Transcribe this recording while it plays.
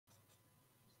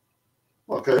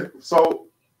Okay, so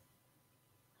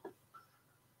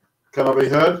can I be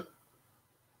heard?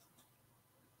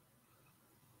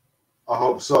 I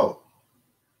hope so.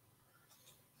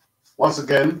 Once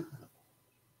again,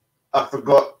 I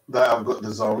forgot that I've got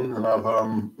the zone and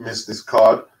I've missed this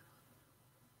card.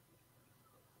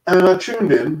 And then I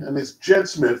tuned in, and it's Jez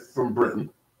Smith from Britain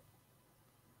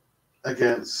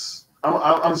against.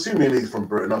 I'm assuming he's from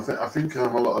Britain. I think a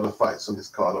lot of the fights on this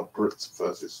card are Brits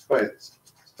versus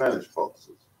Spanish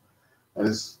boxers, and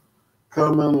it's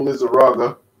Kerman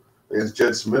Lejarraga against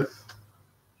Jez Smith.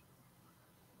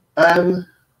 And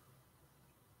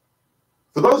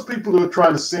for those people who are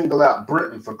trying to single out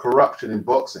Britain for corruption in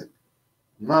boxing,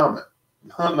 nah, man,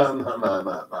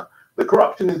 no. The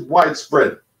corruption is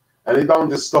widespread, and it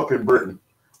don't just stop in Britain,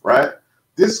 right?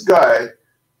 This guy,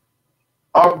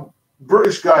 our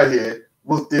British guy here,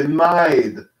 was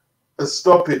denied a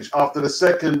stoppage after the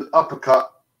second uppercut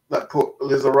that put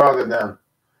Lejarraga down.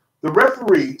 The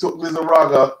referee took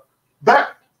Lejarraga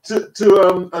back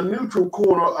to a neutral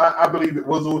corner, I believe it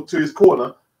was, or to his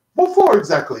corner. What for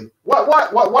exactly?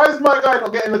 Why is my guy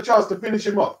not getting a chance to finish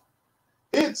him off?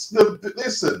 It's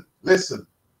listen.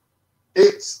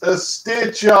 It's a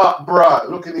stitch up, bruh.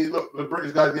 Look, the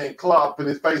British guy's getting clapped in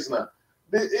his face now.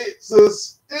 It's a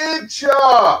stitch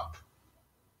up.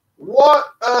 What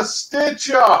a stitch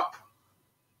up.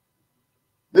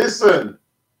 Listen.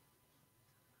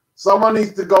 Someone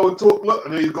needs to go and talk. Look,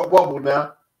 he's got wobbled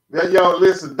now. Yeah, yo,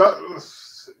 listen.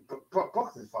 Boxing's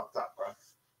fucked up, bro.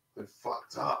 It's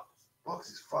fucked up.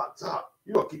 Boxing's fucked up.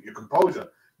 You gotta keep your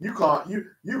composure. You can't.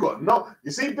 You got no. You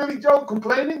see Billy Joe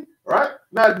complaining, right?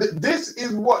 Now this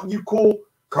is what you call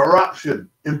corruption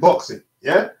in boxing.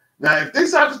 Yeah. Now if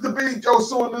this happens to Billy Joe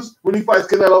Saunders when he fights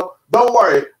Canelo, don't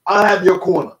worry. I have your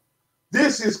corner.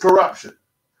 This is corruption.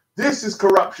 This is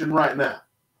corruption right now.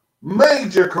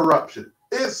 Major corruption.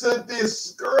 It's a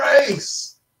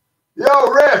disgrace.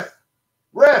 Yo,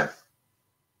 ref.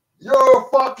 You're a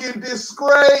fucking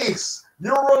disgrace.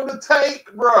 You're on the take,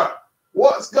 bruh.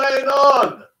 What's going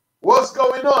on? What's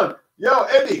going on? Yo,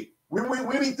 Eddie, we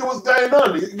need to know what's going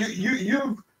on.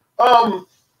 You've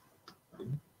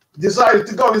decided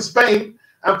to go in Spain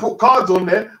and put cards on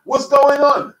there. What's going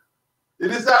on?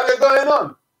 It is out there going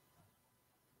on.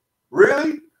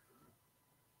 Really?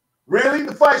 Really?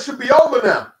 The fight should be over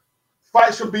now.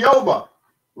 Fight should be over.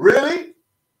 Really?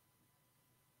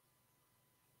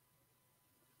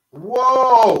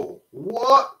 Whoa.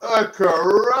 What a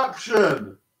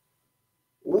corruption.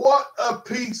 What a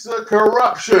piece of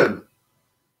corruption.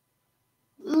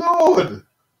 Lord.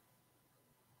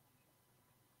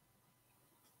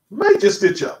 Major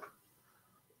stitch up.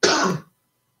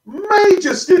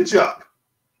 Major stitch up.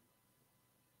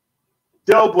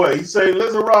 Del Boy, he's saying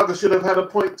Lejarraga should have had a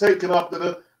point taken after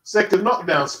the second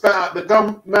knockdown. Spat out the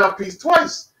gum mouthpiece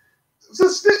twice. It's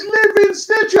a living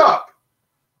stitch up.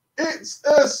 It's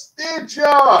a stitch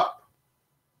up.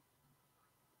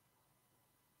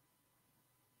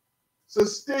 It's a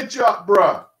stitch up,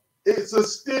 bruh. It's a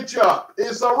stitch up.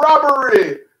 It's a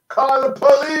robbery. Call the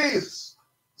police.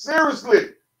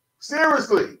 Seriously.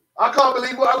 Seriously. I can't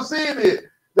believe what I'm seeing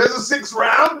here. There's a 6th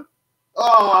round.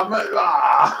 Oh, man.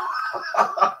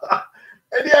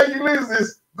 And yeah, you lose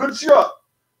this. Good shot.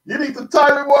 You need to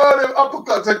time him one of them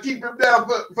uppercuts and keep him down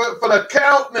for the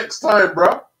count next time,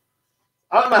 bro.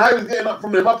 I don't know how he's getting up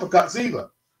from them uppercuts either.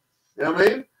 You know what I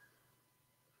mean?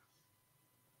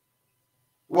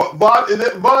 What, is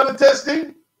it VAR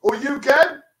testing? Or you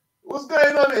can? What's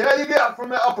going on here? How you get up from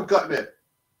that uppercut there?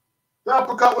 The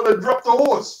uppercut would have dropped the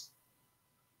horse.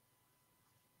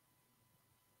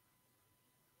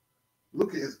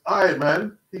 Look at his eye,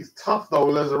 man. He's tough, though,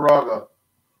 Lejarraga.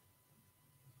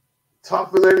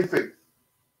 Tough as anything.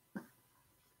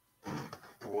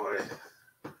 Boy.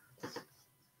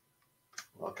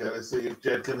 Okay, let's see if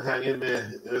Jed can hang in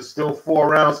there. There's still 4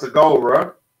 rounds to go,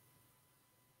 bro.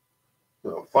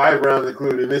 So 5 rounds,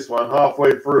 including this one,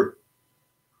 halfway through.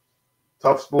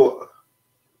 Tough sport.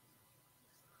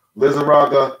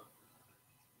 Lejarraga,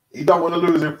 he don't want to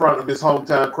lose in front of his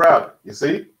hometown crowd, you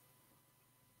see?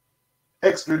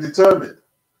 Extra determined.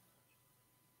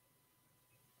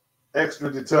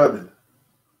 Extra determined.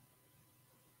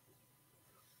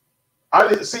 I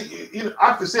didn't see,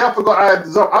 I forgot I had,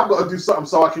 I've got to do something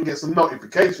so I can get some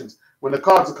notifications when the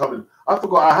cards are coming. I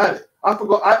forgot I had it. I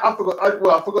forgot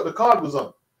the card was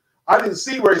on. I didn't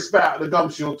see where he spat out the gum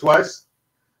shield twice.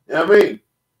 You know what I mean?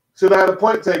 Should have had a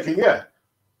point taken, yeah.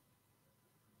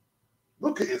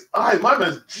 Look at his eye. My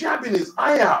man's jabbing his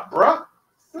eye out, bruh.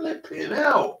 Flipping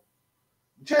out.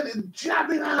 Jed is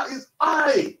jabbing out his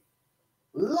eye.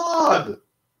 Lord.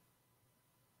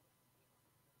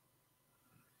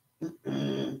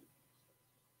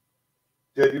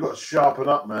 Jed, you got to sharpen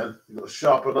up, man. You got to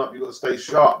sharpen up. You got to stay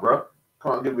sharp, bro.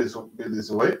 Can't give this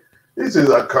away. This is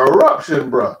a corruption,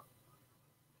 bro.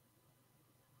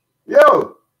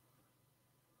 Yo,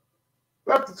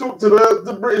 we have to talk to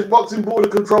the British Boxing Board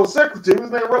of Control Secretary.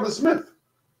 His name Robert Smith.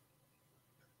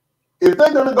 If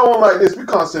they're going to go on like this, we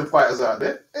can't send fighters out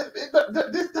there.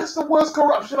 That's the worst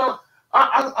corruption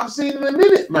I've seen in a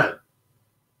minute, man.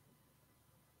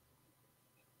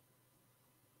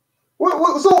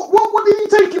 What did he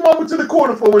take him over to the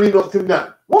corner for when he knocked him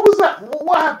down? What was that?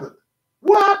 What happened?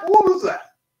 What happened? What was that?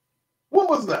 What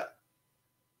was that?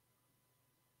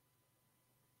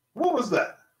 What was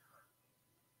that?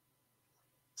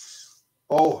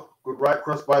 Oh, good right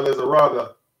cross by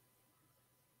Lejarraga.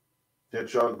 Jed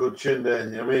shot a good chin there,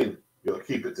 you know what I mean? You gotta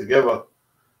keep it together.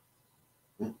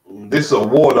 This is a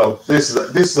war though. This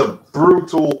is a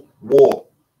brutal war.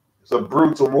 It's a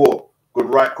brutal war.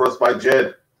 Good right cross by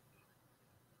Jed.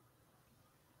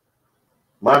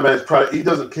 My man's trying, he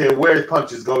doesn't care where his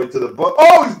punches go into the butt.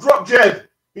 Oh, he's dropped Jed.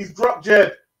 He's dropped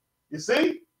Jed. You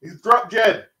see? He's dropped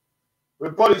Jed.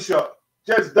 With body shot.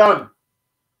 Jed's done.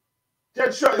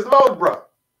 Jed shot his load, bro.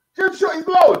 Jed shot his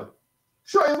load.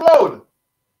 Shot his load.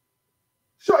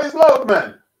 Shot his load,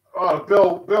 man. Oh,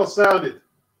 bell sounded.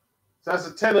 So that's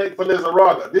a 10-8 for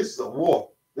Lejarraga. This is a war.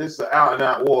 This is an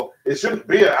out-and-out war. It shouldn't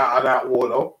be an out-and-out war,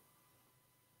 though.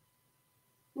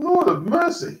 Lord of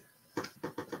mercy.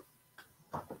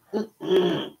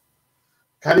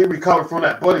 Can he recover from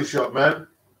that body shot, man?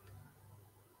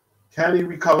 Can he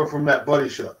recover from that body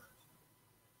shot?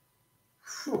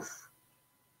 Whew.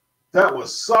 That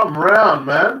was some round,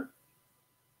 man.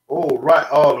 Oh, right.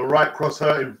 Oh, the right cross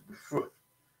hurt him.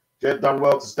 Jed done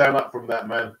well to stand up from that,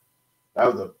 man.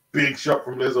 That was a big shot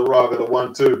from Lejarraga,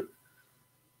 the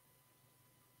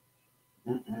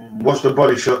 1-2. Watch the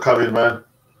body shot coming, man.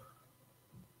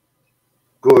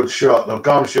 Good shot. The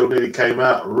gum shield nearly came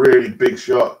out. Really big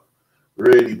shot.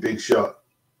 Really big shot.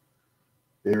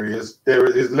 There he is. There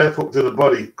it is. Left hook to the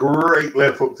body. Great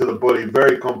left hook to the body.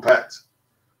 Very compact.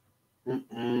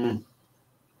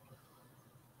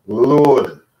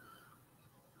 Lord.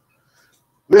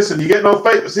 Listen, you get no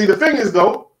favor. See, the thing is,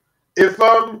 though, if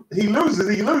he loses,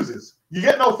 he loses. You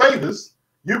get no favors.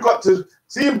 You got to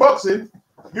see in boxing,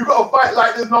 you got to fight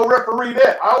like there's no referee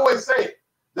there. I always say it.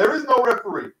 There is no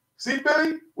referee. See,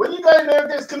 Billy, when you go in there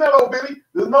against Canelo, Billy,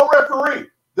 there's no referee.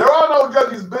 There are no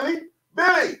judges, Billy.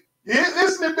 Billy, you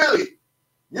listening, Billy?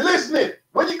 You're listening.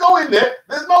 When you go in there,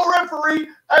 there's no referee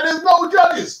and there's no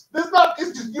judges. There's not.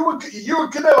 It's just you and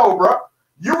Canelo, bro.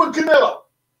 You and Canelo.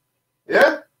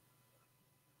 Yeah?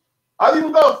 I'd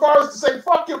even go as far as to say,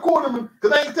 fuck your cornerman,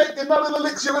 because they ain't taking none of the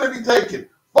licks you're going to be taking.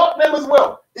 Fuck them as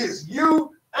well. It's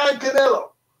you and Canelo.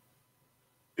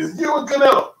 It's you and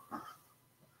Canelo.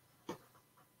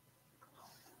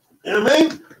 You know what I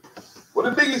mean? What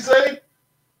did Biggie say?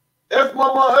 F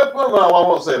my mom, F my mom. I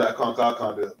won't say that. I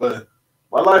can't do it. But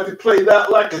my life is played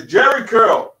out like a Jerry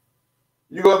curl.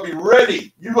 You got to be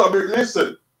ready. You got to be,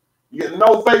 listen, you get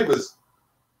no favors.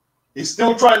 He's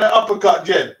still trying to uppercut,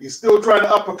 Jed. He's still trying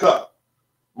to uppercut.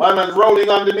 My man's rolling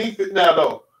underneath it now,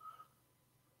 though.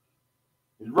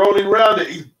 He's rolling around it.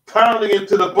 He's pounding him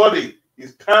to the body.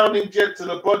 He's pounding Jed to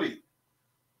the body.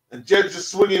 And Jed's just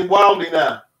swinging wildly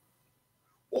now.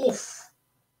 Oof.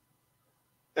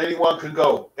 Anyone can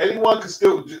go. Anyone can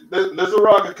still,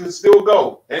 Lejarraga can still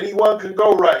go. Anyone can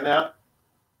go right now.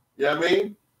 You know what I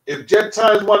mean? If Jed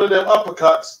times one of them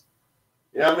uppercuts,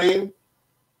 you know what I mean?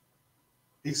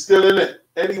 He's still in it.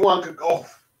 Anyone can go.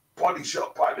 Body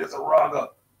shot by Lejarraga.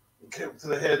 He came to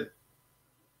the head.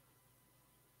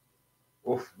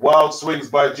 Oof. Wild swings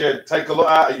by Jed. Take a lot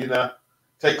out of you now.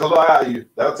 Take a lot out of you.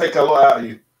 That'll take a lot out of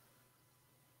you.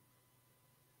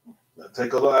 That'll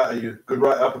take a lot out of you. Good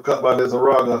right uppercut by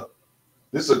Lejarraga.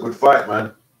 This is a good fight,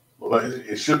 man. Well,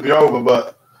 it should be over,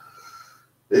 but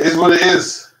it is what it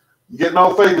is. You get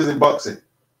no favors in boxing.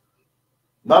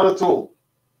 None at all.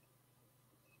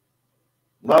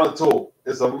 None at all.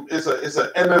 It's an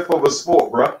MF of a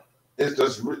sport, bro. It's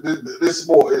just this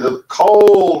sport is a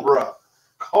cold, bro.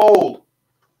 Cold,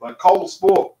 like cold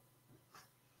sport.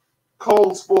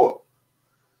 Cold sport.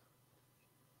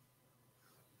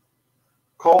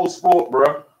 Cold sport,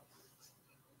 bro.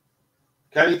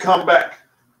 Can he come back?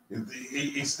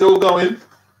 He's still going.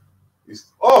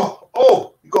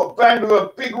 He got banged with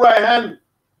a big right hand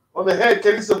on the head.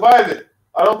 Can he survive it?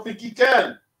 I don't think he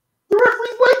can. The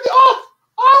referee's waved it off.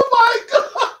 Oh my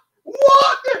God!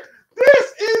 What?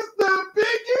 This is the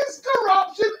biggest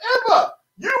corruption ever.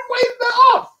 You waved that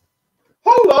off.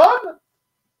 Hold on.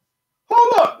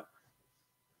 Hold on.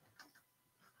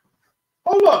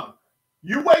 Hold on.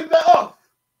 You waved that off.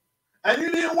 And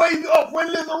you didn't waved it off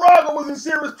when Lejarraga was in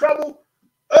serious trouble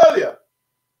earlier.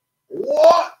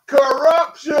 What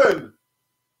corruption?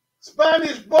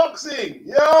 Spanish boxing.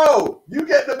 Yo, you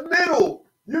get the middle.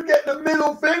 You get the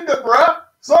middle finger, bruh.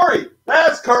 Sorry,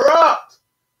 that's corrupt.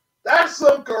 That's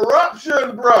some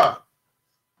corruption, bruh.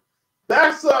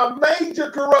 That's a major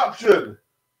corruption.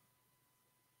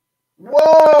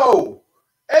 Whoa.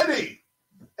 Eddie,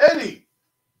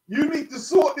 you need to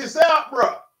sort this out,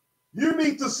 bruh. You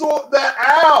need to sort that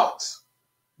out.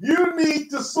 You need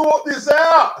to sort this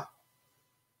out.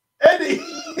 Eddie,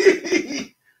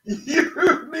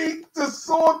 you need to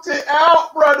sort it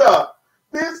out, brother.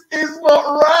 This is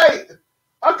not right.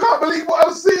 I can't believe what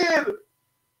I'm seeing.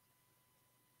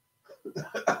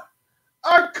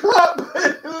 I can't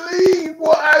believe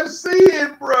what I'm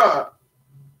seeing, bruh.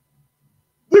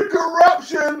 The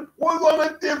corruption was on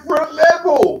a different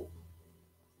level.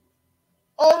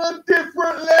 On a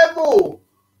different level.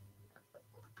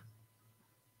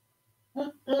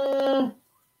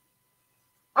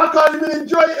 I can't even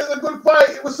enjoy it as a good fight.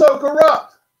 It was so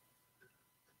corrupt.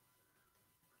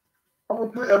 I'm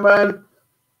on Twitter, man.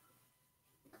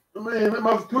 I mean, let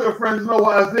my Twitter friends know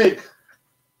what I think.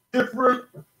 Different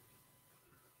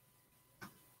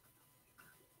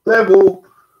level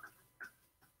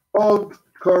of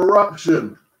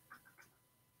corruption.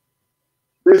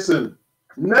 Listen,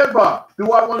 never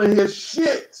do I want to hear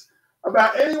shit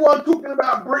about anyone talking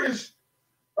about British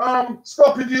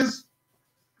stoppages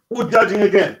or judging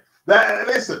again. That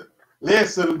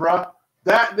listen, bro.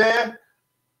 That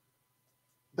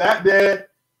there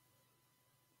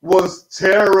was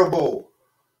terrible.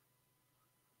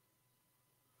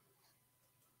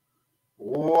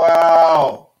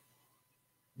 Wow.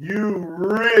 You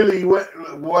really went,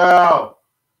 wow.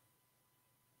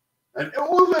 And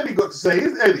all Eddie got to say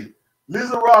is, Eddie,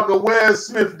 Lejarraga wears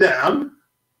Smith down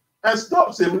and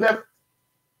stops him. Left,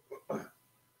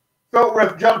 felt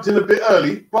ref jumped in a bit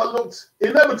early, but looked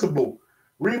inevitable.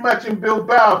 Rematch in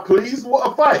Bilbao, please.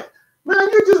 What a fight. Man,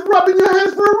 you're just rubbing your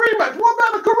hands for a rematch. What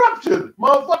about the corruption?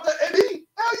 Motherfucker, Eddie.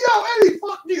 Yo, Eddie,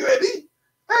 fuck you, Eddie.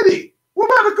 Eddie, what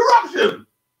about the corruption?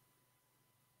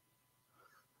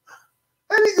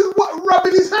 Eddie just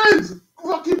rubbing his hands.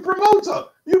 Fucking promoter.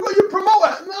 You got your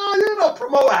promoter. No, you're not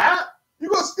promoter hat. You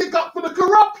got to stick up for the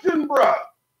corruption, bruh.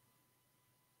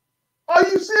 Are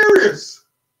you serious?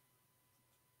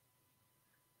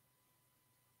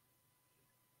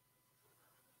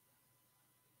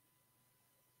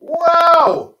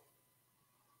 Wow.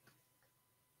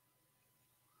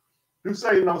 Who's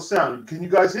saying no sound? Can you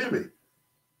guys hear me?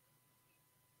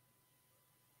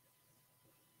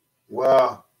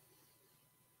 Wow.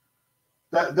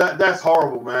 That's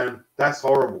horrible, man. That's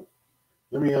horrible.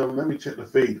 Let me check the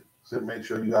feed to make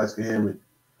sure you guys can hear me.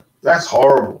 That's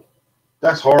horrible.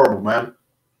 That's horrible, man.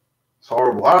 It's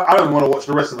horrible. I don't want to watch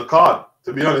the rest of the card,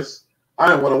 to be honest. I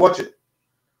don't want to watch it.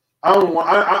 I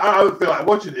don't feel like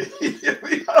watching it.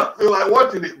 I don't feel like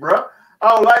watching it, bro. I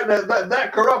don't like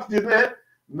that corruption there.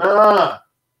 Nah.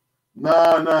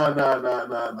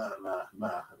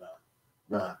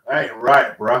 That ain't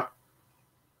right, bro.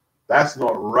 That's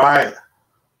not right.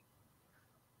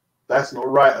 That's not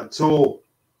right at all.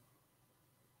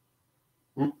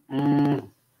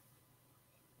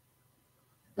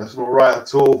 That's not right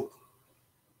at all.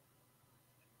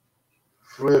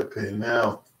 Flipping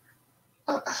now.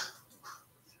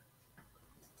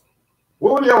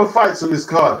 What were the other fights on this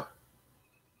card?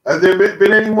 Has there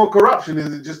been any more corruption?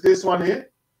 Is it just this one here?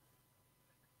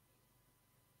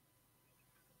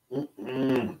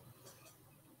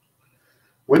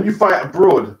 When you fight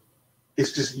abroad,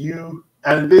 it's just you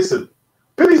and listen.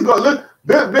 Billy's got look.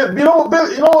 You know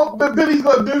what Billy's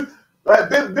got to do? Like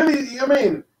Billy, I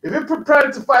mean, if you're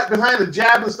preparing to fight behind a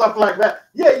jab and stuff like that,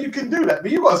 yeah, you can do that. But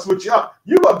you got to switch it up.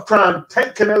 You got to try and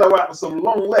take Canelo out with some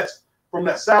long lefts from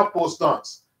that southpaw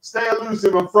stance. Stay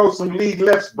elusive and throw some lead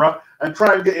lefts, bro, and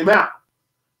try and get him out.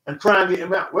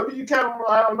 Whether you can or not,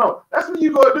 I don't know. That's what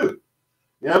you got to do.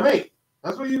 You know what I mean?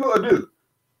 That's what you got to do.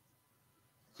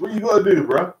 That's what you got to do,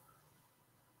 bro.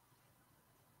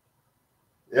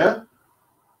 Yeah?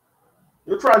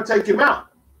 You're trying to take him out.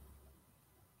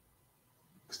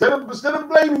 Instead of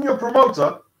blaming your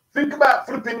promoter, think about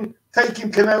flipping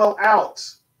taking Canelo out.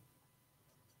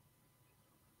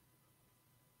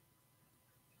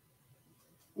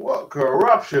 What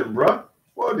corruption, bro.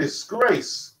 What a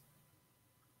disgrace.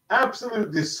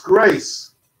 Absolute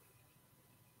disgrace.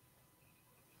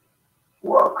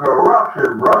 What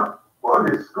corruption, bro. What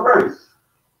a disgrace.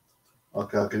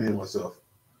 Okay, I can hear myself.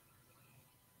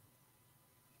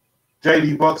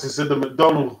 JD Boxer said the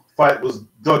McDonald fight was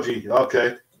dodgy.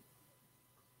 Okay.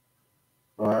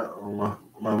 All right.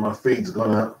 My feed's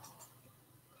gone out.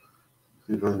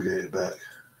 See if I can get it back.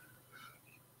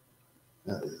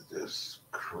 That is just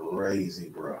crazy,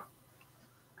 bro.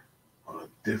 On a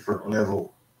different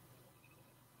level.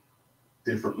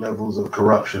 Different levels of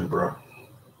corruption, bro.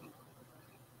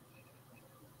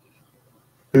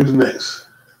 Who's next?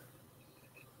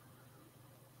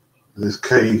 This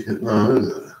K. No, who's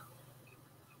it?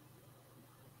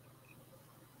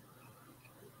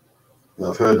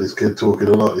 I've heard this kid talking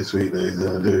a lot this week that he's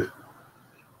going to do.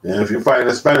 Yeah, if you're fighting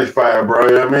a Spanish fighter, bro,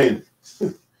 you know what I mean?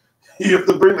 You have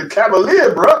to bring the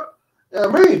Cavalier, bro. You know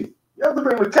what I mean? You have to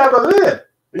bring the Cavalier.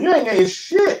 You ain't getting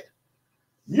shit.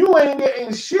 You ain't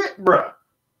getting shit, bro.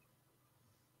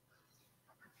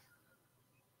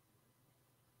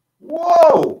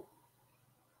 Whoa.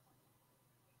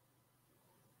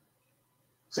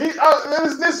 See,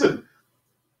 listen.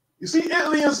 You see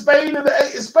Italy and Spain in the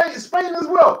 80s, Spain as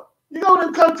well. You go to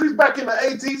them countries back in the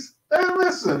 80s, hey,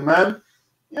 listen, man.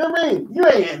 You know what I mean? You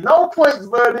ain't getting no points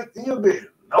verdict, and you're getting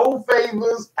no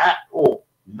favors at all.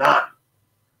 None.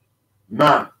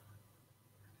 None.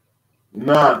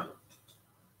 None.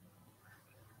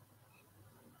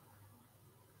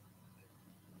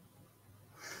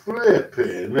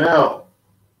 Flipping now.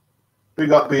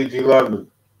 Big up BG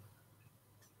London.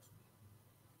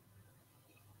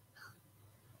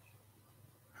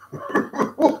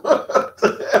 What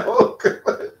the hell?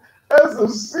 That's some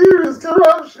serious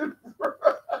corruption, bro.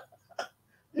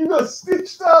 You got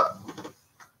stitched up.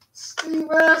 Steve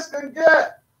Ask and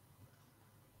get.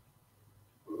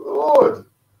 Lord.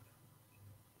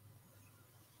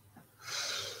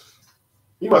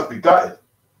 He must be gutted.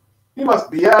 He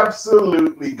must be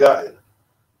absolutely gutted.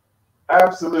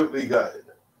 Absolutely gutted.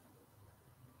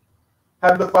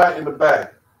 Had the fight in the bag.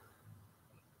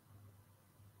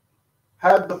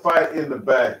 Had the fight in the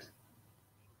bag.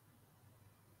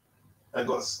 And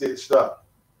got stitched up.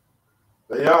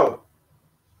 But yo,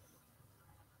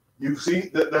 you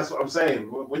see, that's what I'm saying.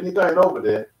 When you're going over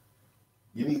there,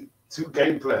 you need two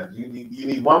game plans. You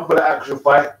need one for the actual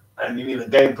fight, and you need a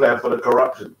game plan for the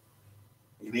corruption.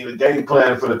 You need a game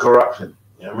plan for the corruption.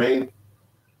 You know what I mean?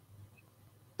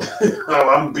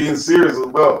 I'm being serious as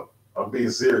well. I'm being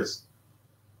serious.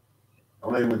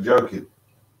 I'm not even joking.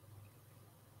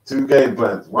 Two game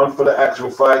plans. One for the actual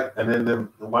fight, and then the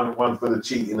one for the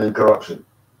cheating and corruption.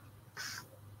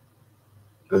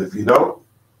 Because if you don't,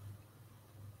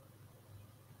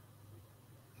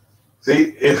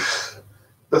 see, if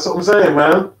that's what I'm saying,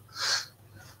 man.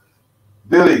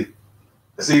 Billy,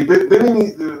 see,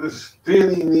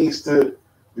 Billy needs to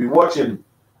be watching.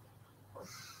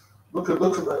 Look at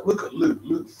Luke.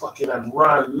 Luke fucking had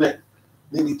Ryan's neck.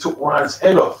 Nearly took Ryan's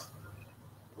head off.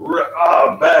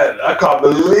 Oh man, I can't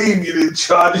believe you didn't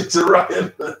charge it to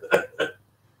Ryan.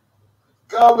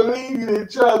 Can't believe you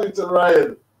didn't charge it to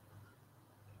Ryan.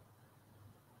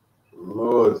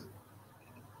 Lord.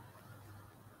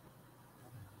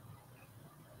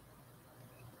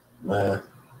 Man.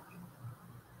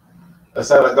 That's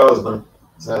how it goes, man.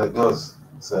 That's how it goes.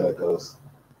 That's how it goes.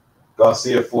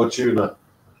 Garcia Fortuna.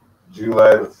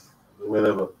 July,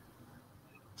 whenever.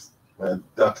 Man,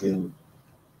 ducking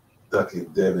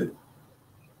Devin.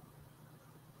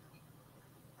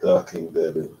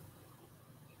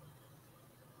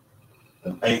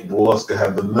 And 8-Ball Oscar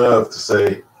have the nerve to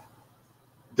say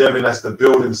Devin has to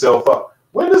build himself up.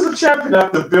 When does a champion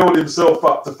have to build himself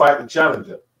up to fight the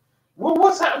challenger? Well,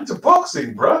 what's happened to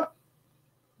boxing, bruh?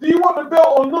 Do you want the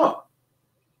belt or not?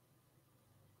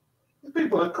 These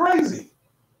people are crazy.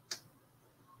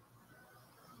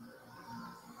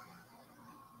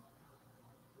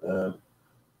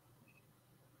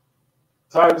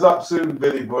 Time's up soon,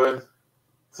 Billy boy.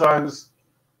 Time's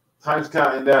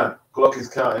counting down. Clock is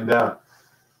counting down.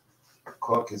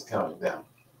 Clock is counting down.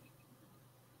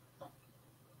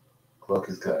 Clock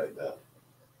is counting down.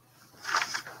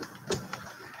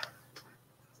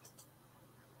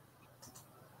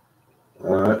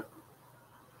 All right.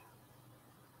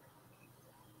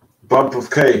 Bump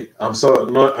of K. I'm so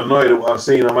annoyed at what I've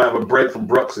seen. I might have a break from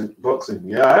boxing.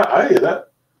 Yeah, I hear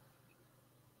that.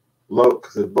 Loke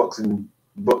said boxing.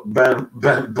 Ban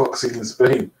boxing in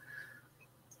Spain.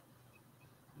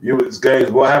 Hewitt's games.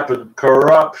 What happened?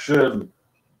 Corruption,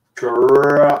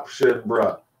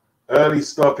 bruh. Early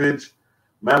stoppage.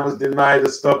 Man was denied a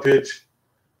stoppage.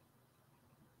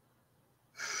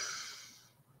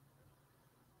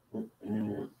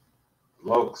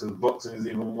 Loke says boxing is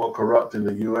even more corrupt in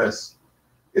the US.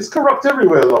 It's corrupt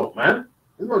everywhere, Loke, man.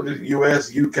 It's not just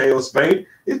US, UK, or Spain.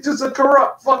 It's just a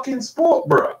corrupt fucking sport,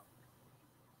 bruh.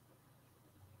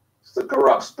 It's a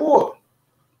corrupt sport.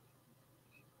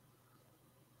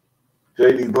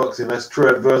 JD Boxing, that's true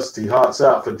adversity. Hearts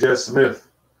out for Jez Smith.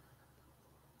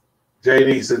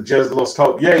 JD said Jez lost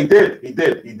hope. Yeah, he did.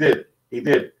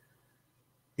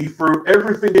 He threw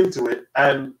everything into it,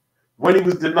 and when he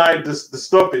was denied the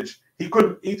stoppage, he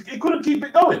couldn't keep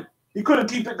it going. He couldn't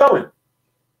keep it going.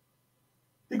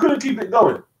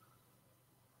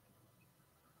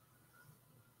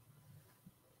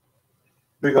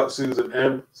 Big up Susan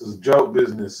M. This is joke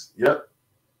business. Yep.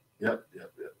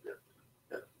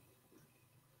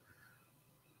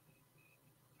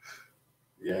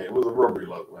 Yeah, it was a robbery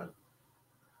lock, man.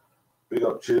 Big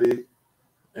up Chitty,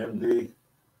 MD.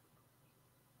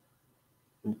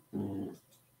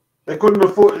 They couldn't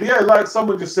afford, like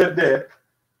someone just said there,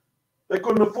 they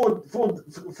couldn't afford for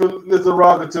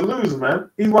Lejarraga to lose, man.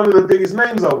 He's one of the biggest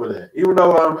names over there. Even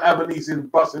though Albanese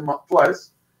busted him up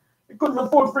twice, they couldn't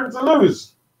afford for him to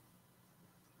lose.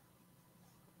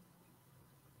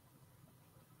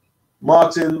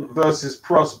 Martin versus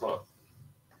Prosper.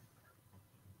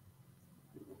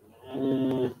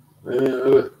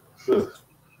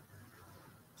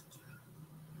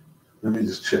 Let me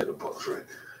just check the box right.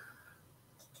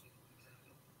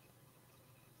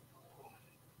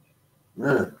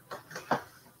 Man.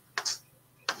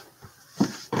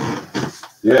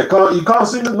 Yeah, you can't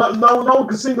single. No one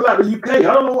can single out the UK. I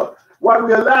don't know why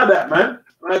we allow that, man.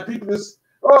 Like people just,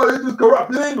 it's just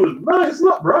corrupt in England. No, it's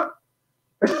not, bro.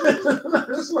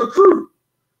 It's not true.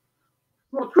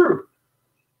 It's not true.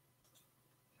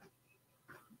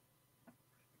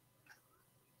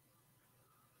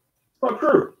 It's not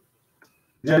true.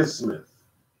 Jez Smith.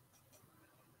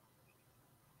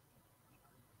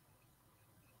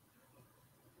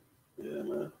 Yeah,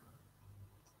 man.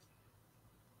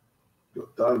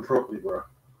 Got done properly, bro.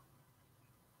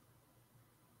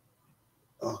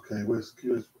 Okay, where's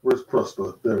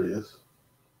Prosper? There he is.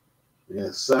 Yeah,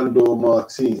 Sandor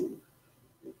Martin.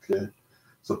 Okay.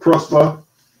 So Prosper,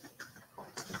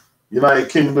 United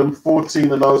Kingdom,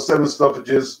 14-0, 7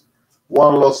 stoppages,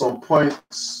 1 loss on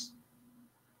points,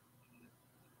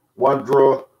 1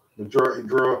 draw, majority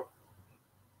draw.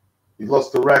 He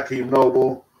lost to Raheem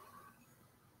Noble.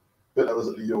 I bet that was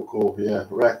at the York Hall. Yeah,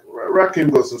 Raheem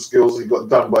got some skills. He got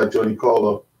done by Johnny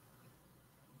Colo.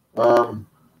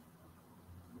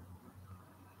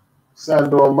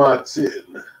 Sandor Martin.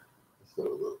 Let's have a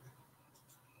look.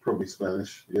 Probably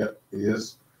Spanish. Yeah, he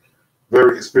is.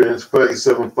 Very experienced.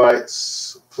 37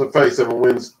 fights, 37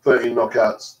 wins, 13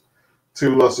 knockouts,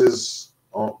 2 losses,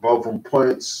 both on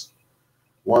points.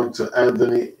 1 to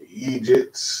Anthony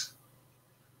Egypt.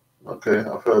 Okay,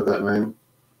 I've heard that name.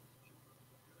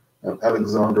 And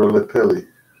Alexandra Lepelli.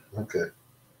 Okay.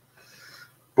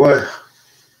 Boy,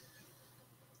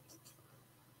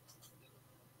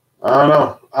 I don't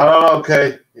know.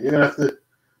 Okay, you're gonna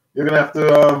have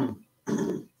to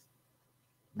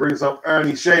bring some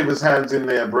Ernie Shavers hands in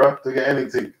there, bro, to get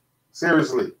anything.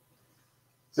 Seriously,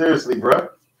 bro.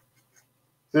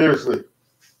 Seriously.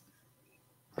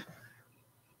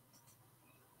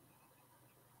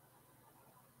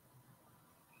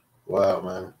 Wow,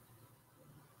 man.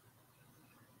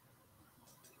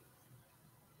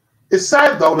 It's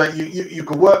sad though that you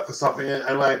can work for something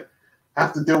and like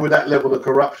have to deal with that level of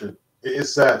corruption. It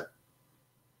is sad.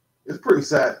 It's pretty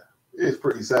sad. It's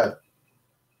pretty sad.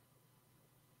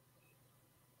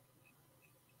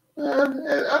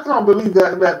 And I can't believe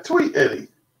that tweet, Eddie.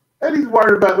 Eddie's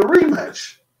worried about the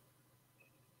rematch.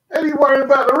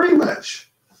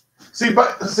 See,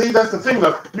 that's the thing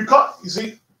though.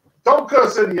 Don't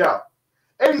curse Eddie out.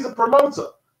 Eddie's a promoter.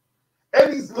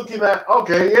 Eddie's looking at,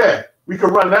 okay, yeah, we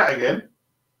can run that again.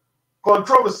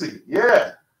 Controversy,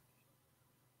 yeah.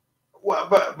 Well,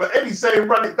 but Eddie's saying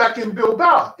run it back in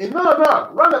Bilbao.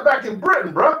 No, run it back in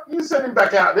Britain, bro. You send him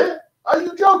back out there. Are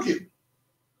you joking?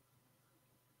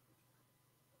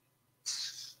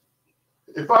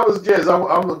 If I was Jez,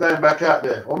 I'm not going back out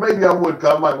there. Or maybe I would,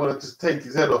 because I might want to just take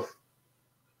his head off.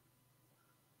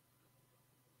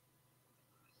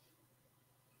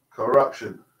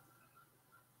 Corruption.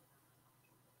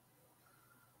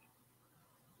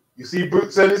 You see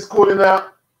Boots Ennis calling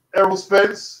out Errol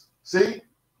Spence. See,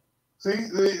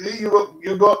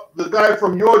 you got the guy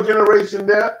from your generation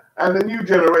there and the new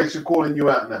generation calling you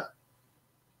out now.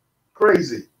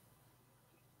 Crazy.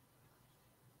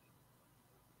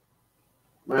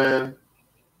 Man.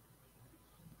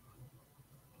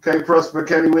 K Prosper,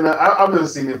 Kenny Winner. I've never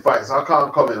seen him fight, so I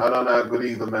can't comment. I don't know how good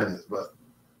either man is, but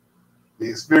the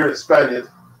experienced Spaniard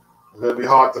is going to be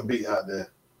hard to beat out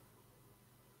there.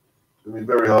 It's going to be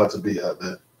very hard to beat out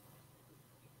there.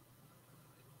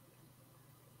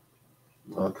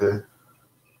 Okay.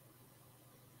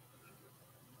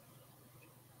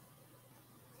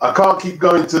 I can't keep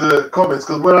going to the comments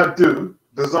because when I do,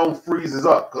 the zone freezes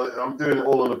up. Cause I'm doing it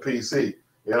all on the PC.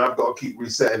 Yeah, and I've got to keep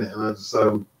resetting it, and I just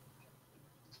I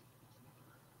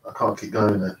can't keep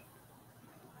going there.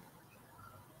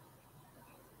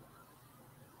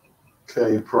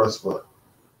 Okay, Prosper.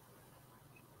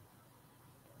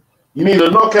 You need a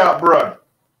knockout, blood.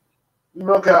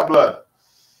 Knockout blood.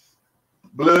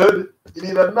 Blood. You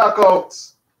need a knockout.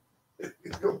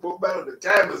 You're gonna put man on the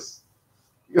canvas.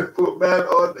 You're gonna put man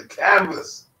on the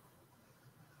canvas.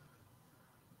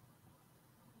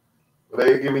 But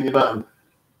they ain't giving you nothing.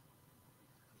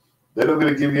 They're not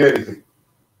gonna give you anything.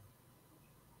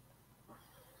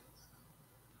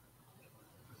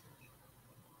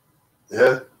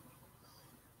 Yeah.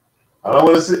 I don't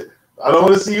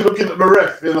want to see you looking at the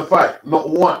ref in a fight. Not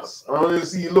once. I don't want to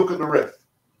see you look at the ref.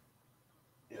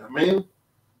 You know what I mean?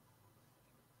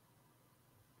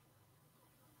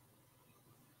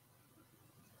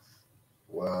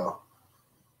 Wow.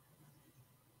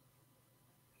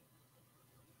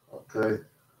 Okay.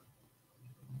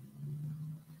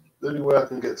 The only way I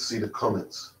can get to see the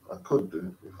comments, I could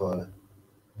do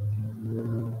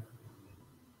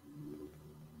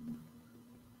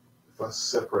if I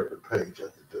separate the page, I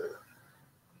could do it.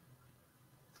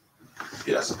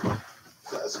 Yeah, that's a point.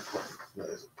 That's a point. That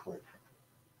is a point.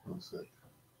 1 sec.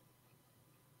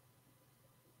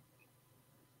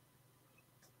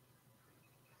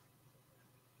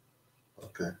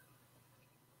 Okay.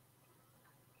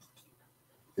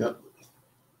 Yep.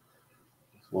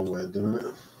 That's one way of doing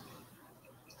it.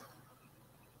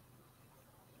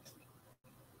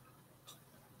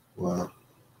 Wow.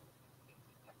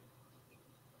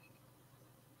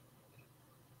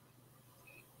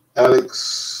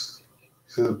 Alex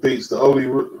says beats the only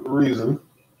reason.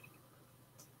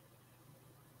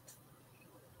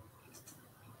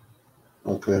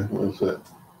 Okay, 1 sec.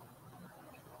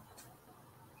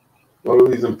 The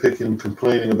only reason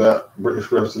complaining about British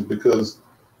refs is because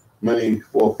many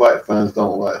fight fans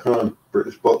don't like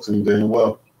British boxing doing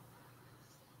well.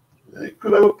 You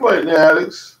could have a point there,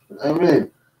 Alex. I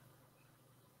mean,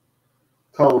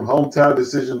 hometown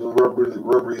decisions and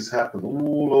robberies happen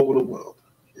all over the world.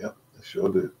 Yep, they sure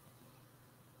do.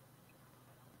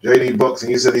 JD Boxing,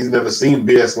 he said he's never seen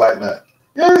BS like that.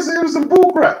 Yes, it was some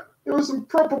bullcrap. It was some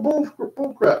proper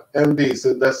bullcrap. MD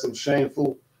said that's some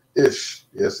shameful-ish.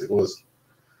 Yes, it was.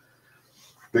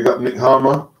 Big up Nick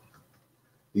Harmer.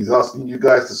 He's asking you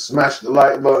guys to smash the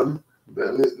like button.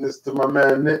 Better listen to my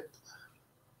man Nick.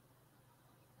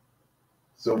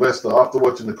 Sylvester, after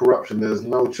watching the corruption, there's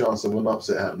no chance of an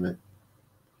upset happening.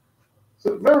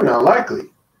 So very unlikely.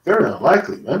 Very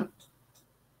unlikely, man.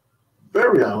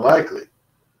 Very unlikely.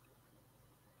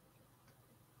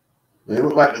 It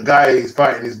looked like the guy he's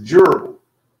fighting is durable.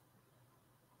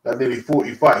 That nearly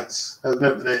 40 fights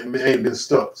ain't been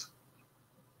stopped.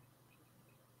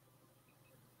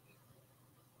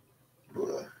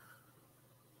 But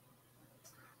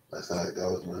that's how it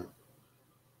goes, man.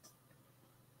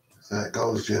 That's how it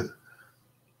goes, Jed.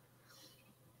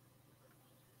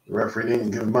 The referee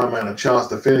didn't give my man a chance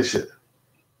to finish it.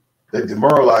 They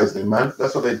demoralized him, man.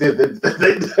 That's what they did.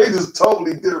 They just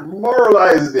totally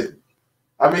demoralized him.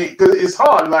 I mean, because it's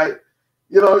hard. Like,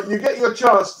 you know, you get your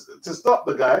chance to stop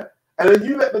the guy, and then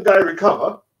you let the guy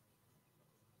recover.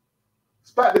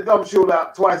 Spat the gum shield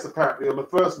out twice, apparently, on the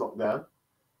first knockdown,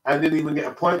 and didn't even get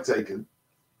a point taken.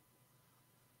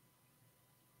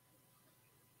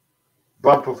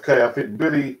 Bump of K. I think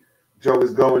Billy Joe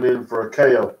is going in for a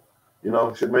KO. You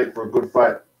know, should make for a good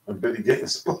fight. And Billy getting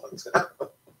spot.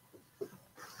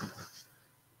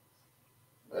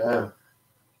 Yeah.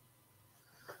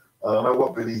 I don't know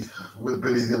what Billy's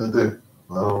going to do.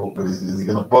 I don't know what Billy's. Is he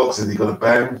going to box? Is he going to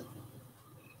bang?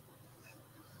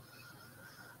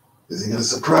 Is he going to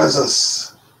surprise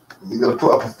us? Is he going to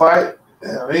put up a fight?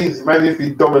 Yeah, I mean, imagine if he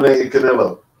dominated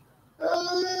Canelo.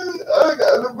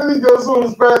 Billy Joe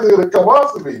Saunders fans are going to come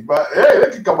after me. But hey, they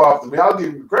can come after me. I'll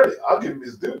give him credit. I'll give him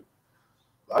his due.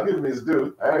 I'll give him his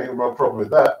due. I ain't got no problem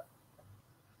with that.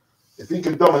 If he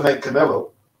can dominate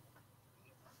Canelo,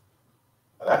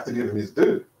 I'd have to give him his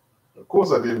due. Of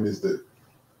course, I'll give him his due.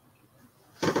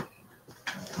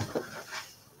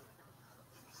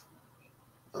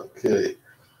 Okay.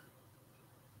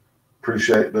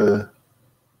 Appreciate the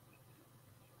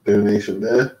donation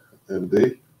there,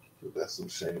 MD. That's some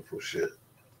shameful shit.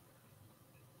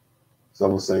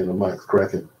 Someone's saying the mic's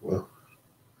cracking. Well,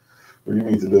 what do you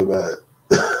mean to do about it?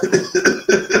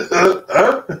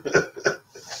 Huh?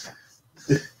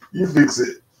 You fix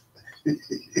it.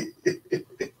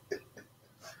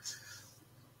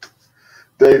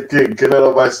 Dave King,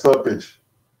 Canelo by stoppage.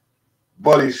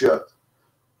 Body shot.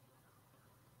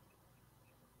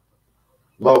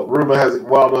 Rumor has it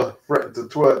Wilder threatened to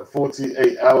twerk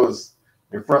 48 hours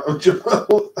in front of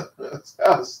Jamal's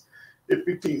house if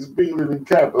he keeps Breland in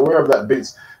camp. Aware of that,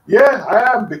 Biggs? Yeah,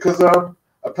 I am, because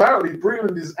apparently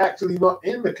Breland is actually not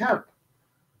in the camp.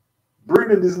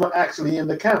 Breland is not actually in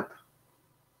the camp.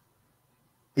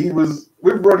 He was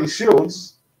with Ronnie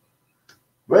Shields,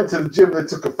 went to the gym, they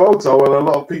took a photo, and a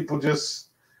lot of people just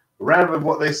ran with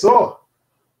what they saw.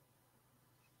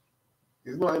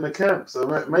 He's not in the camp, so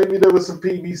maybe there was some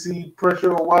PBC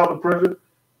pressure or Wilder pressure.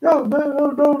 Yo, man,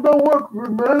 don't work with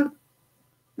him, man.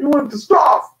 You want to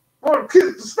stop. Want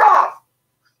kids to stop.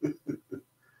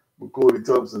 McCordy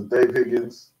Thompson, Dave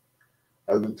Higgins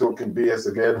has been talking BS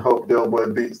again. Hope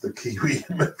Delboy beats the Kiwi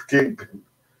MF Kingpin.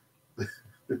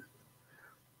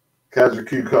 Casual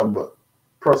Cucumber.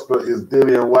 Prosper is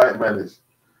Dillian White managed.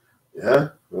 Yeah,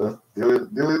 well,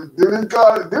 Dillian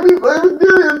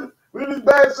with his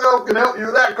bad self can help you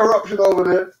with that corruption over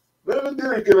there. Maybe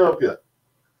Dillian can help you.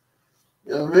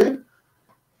 You know what I mean?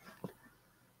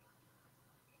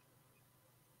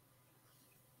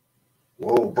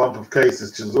 Whoa, bump of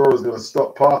cases. Chisora's going to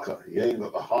stop Parker. He ain't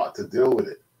got the heart to deal with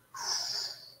it.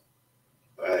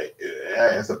 Right.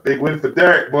 Yeah, it's a big win for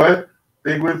Derek, boy.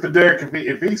 Big win for Derek.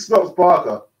 If he stops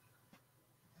Parker,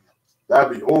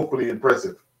 that'd be awfully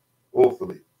impressive.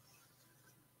 Awfully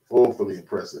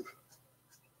impressive.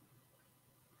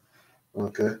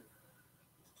 Okay.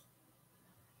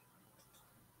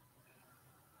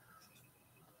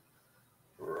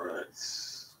 Right.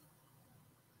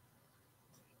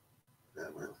 Yeah,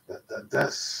 man.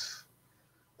 That's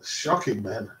shocking,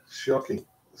 man. Shocking.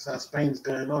 That's how Spain's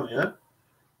going on, yeah?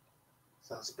 That's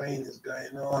how Spain is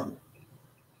going on.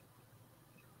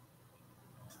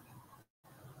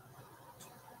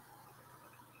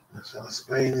 That's how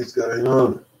Spain is going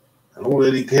on. And all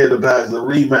that he cared about is the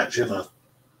rematch, you know.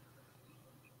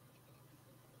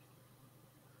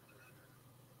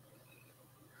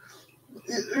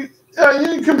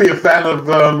 You can be a fan of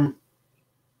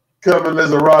Kerman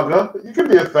Lejarraga. You can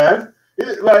be a fan.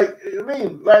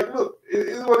 Look, it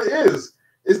is what it is.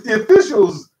 It's the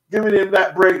officials giving him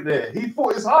that break there. He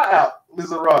fought his heart out,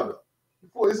 Lejarraga. He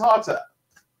fought his heart out.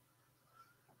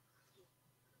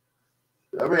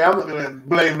 I mean, I'm not going to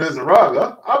blame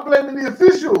Lejarraga. I'm blaming the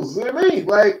officials. You know what I mean?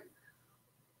 Blame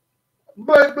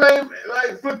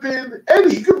flipping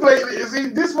Eddie. You can blame it. See,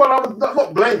 this one I'm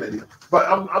not blaming him, but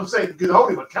I'm saying you can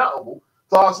hold him accountable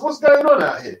to ask what's going on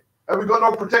out here. And we got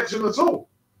no protection at all.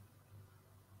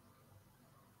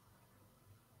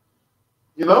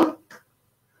 You know?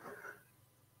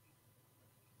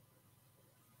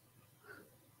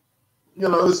 You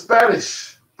know, the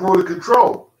Spanish border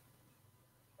control.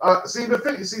 See, the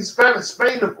thing,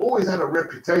 Spain have always had a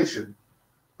reputation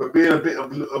for being a bit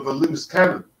of a loose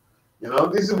cannon. You know,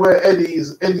 this is where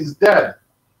Eddie's dad.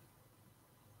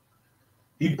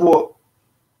 He brought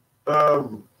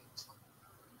Harold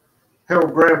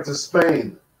Graham to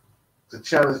Spain to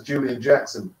challenge Julian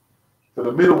Jackson for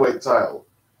the middleweight title.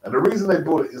 And the reason they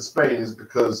brought it in Spain is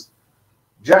because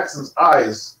Jackson's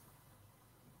eyes.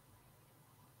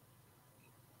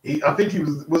 I think he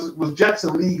was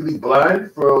Jackson legally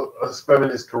blind for a spell in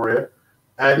his career,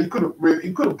 and he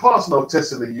couldn't pass no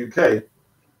test in the UK.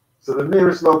 So the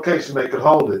nearest location they could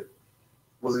hold it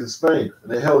was in Spain,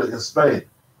 and they held it in Spain.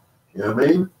 You know what I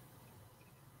mean?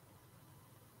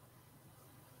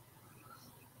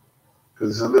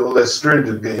 Because it's a little less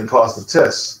stringent getting past the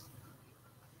tests.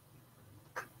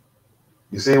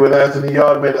 You see when Anthony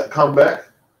Yard made that comeback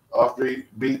after he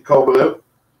beat Kovalev?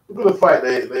 Look at the fight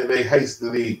they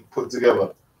hastily put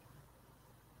together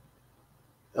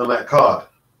on that card.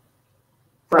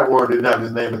 Frank Warren didn't have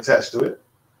his name attached to it.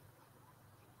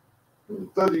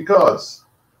 30 cards.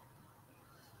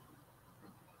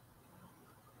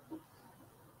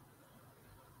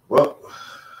 Well,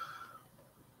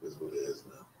 that's what it is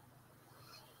now.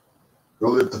 Go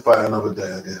live to fight another day,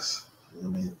 I guess. You know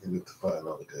what I mean? You live to fight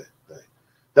another day.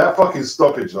 That fucking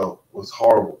stoppage, though, was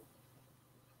horrible.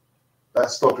 That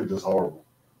stoppage was horrible.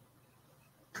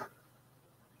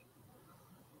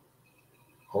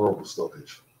 Horrible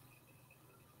stoppage.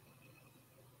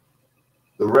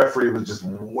 The referee was just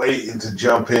waiting to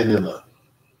jump in, you know.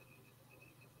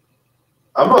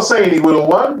 I'm not saying he would have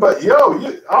won, but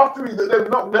after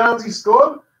them knockdowns he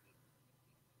scored,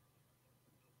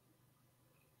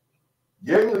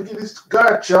 you ain't gonna give this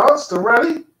guy a chance to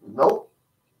rally? Nope.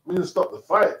 We're gonna stop the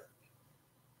fight.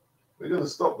 We're gonna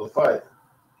stop the fight.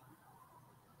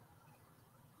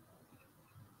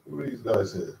 Who are these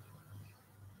guys here?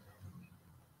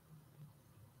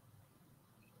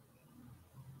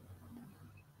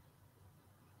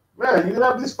 Man, you can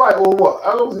have this fight or what?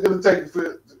 How long is it going to take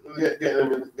for get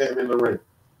him in the ring?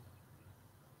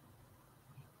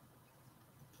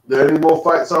 There any more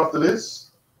fights after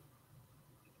this?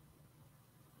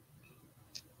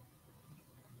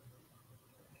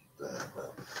 Damn, man.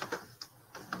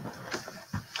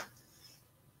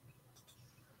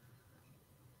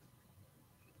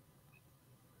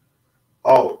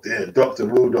 Oh, damn, Dr.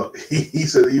 Woodrow. He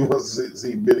said he wants to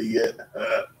see Billy get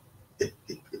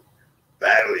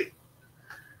badly.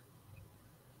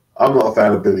 I'm not a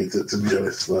fan of Billy, to be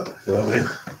honest, but you know what I mean?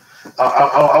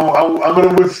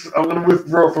 I'm gonna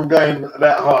withdraw from going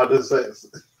that hard and say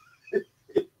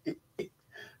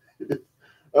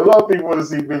a lot of people want to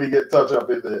see Billy get touched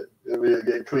up in there and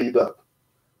get cleaned up.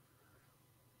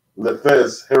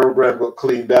 Lefez, Harold Graham got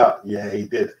cleaned out. Yeah, he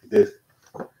did. He did.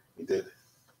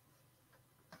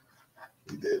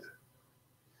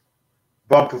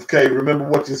 Bump of K. Remember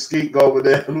watching Skeet go over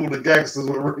there and all the gangsters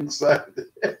were ringside.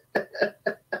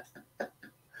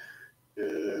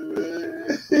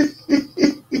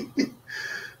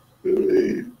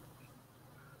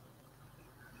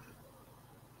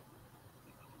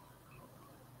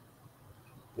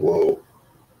 Whoa.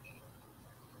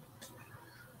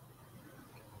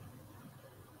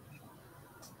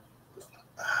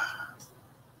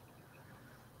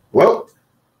 Well,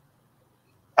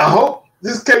 I hope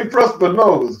this K Prosper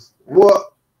knows what's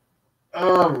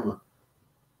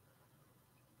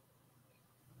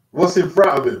in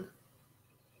front of him.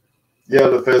 Yeah,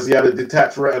 Lefez, he had a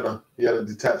detached retina.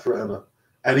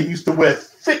 And he used to wear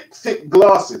thick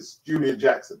glasses, Julian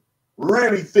Jackson.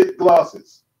 Really thick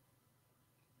glasses.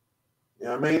 You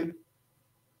know what I mean?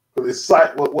 But his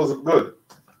sight wasn't good.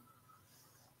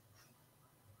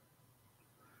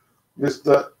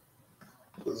 Mr.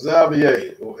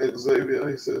 Xavier, or Xavier,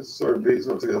 he says, sorry, Beats,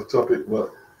 not to get off topic,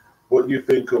 but what do you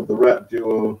think of the rap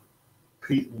duo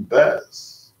Pete and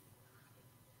Baz?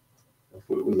 I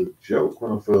thought it was a joke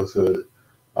when I first heard it.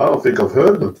 I don't think I've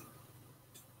heard them.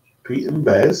 Pete and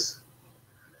Baz?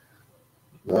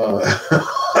 No,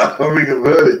 I don't think I've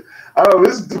heard it. I don't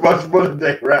listen to much modern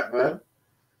day rap, man.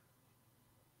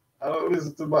 I don't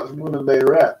listen to much modern day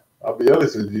rap. I'll be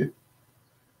honest with you.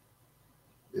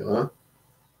 You know?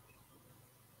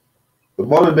 The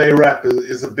modern day rap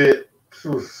is a bit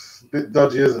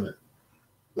dodgy, isn't it?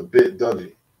 A bit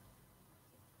dodgy.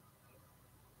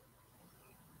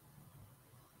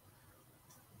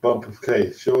 Bump of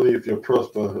K. Surely if you're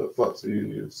Prosper, that fucks you,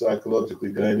 you're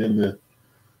psychologically going in there.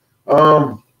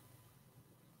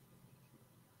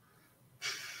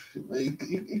 He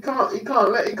can't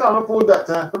afford that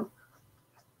to happen.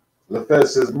 Lefez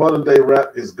says modern day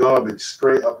rap is garbage,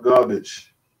 straight up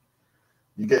garbage.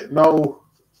 You get no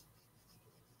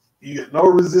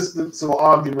resistance or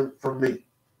argument from me.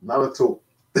 None at all.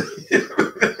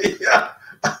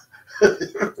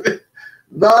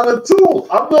 None at all.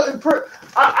 I'm not impressed.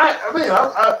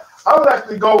 I would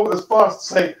actually go as far as to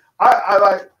say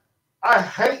I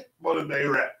hate modern day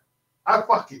rap. I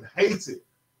fucking hate it.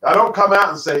 I don't come out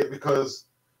and say it because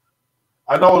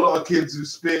I know a lot of kids who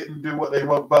spit and do what they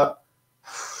want, but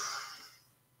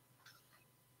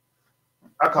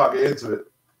I can't get into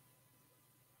it.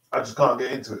 I just can't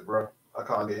get into it, bro. I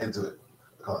can't get into it.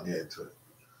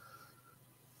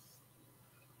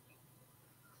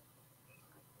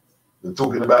 They're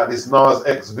talking about this Nas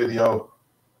X video.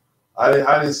 I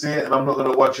didn't see it, and I'm not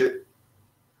gonna watch it.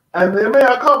 And man,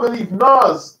 I can't believe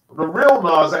Nas, the real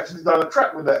Nas, actually done a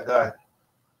track with that guy.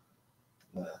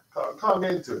 Can't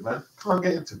get into it, man. Can't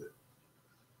get into it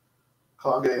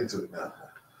now.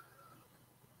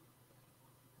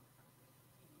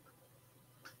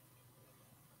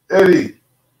 Eddie,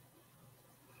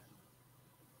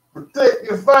 protect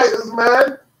your fighters,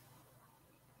 man.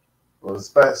 Well,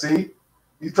 see,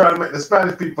 he's trying to make the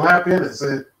Spanish people happy, and it's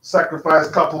a sacrifice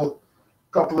couple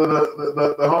of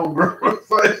the homegrown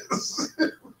fighters.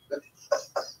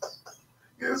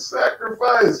 Get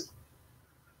sacrificed.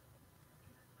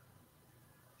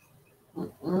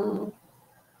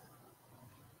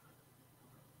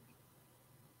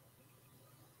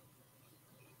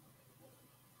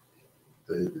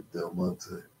 David Del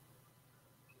Monte.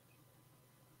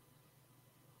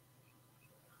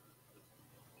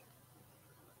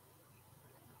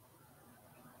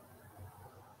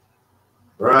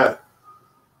 Right.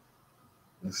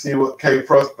 Let's see what K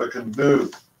Prosper can do.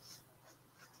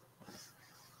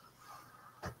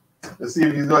 Let's see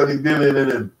if he's got any dealing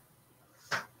in him.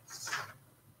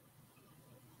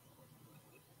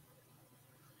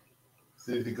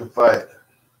 See if he can fight.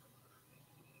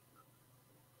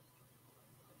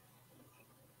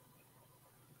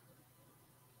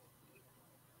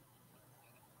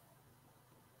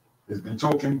 He's been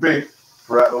talking big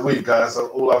throughout the week, guys. So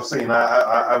all I've seen,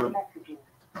 I haven't.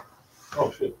 Oh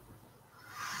shit!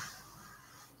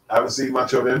 I haven't seen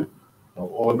much of him,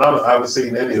 or none. I haven't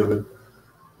seen any of him,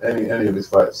 any of his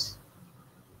fights.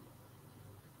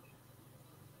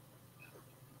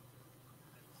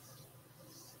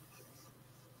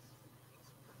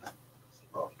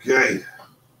 Okay.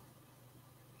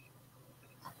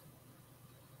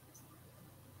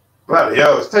 Bloody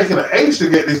hell, it's taking an age to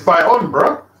get this fight on,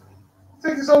 bro. It's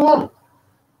taking so long.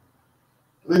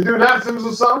 Are they doing anthems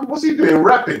or something? What's he doing?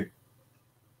 Rapping.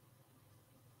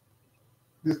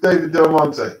 This David Del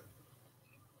Monte.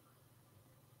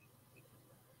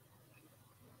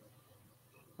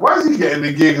 Why is he getting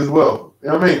the gig as well? You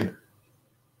know what I mean?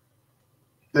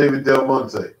 David Del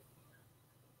Monte.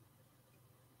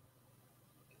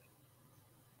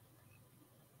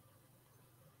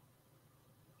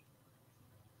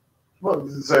 Well, I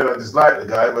didn't say I dislike the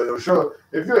guy, but I'm sure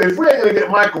if we ain't gonna get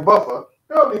Michael Buffer,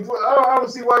 I don't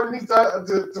see why we need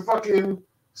to fucking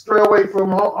stray away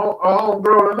from a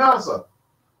homegrown announcer.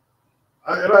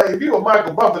 Like, if you got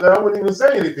Michael Buffer, then I wouldn't even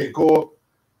say anything. Or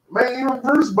maybe even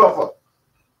Bruce Buffer.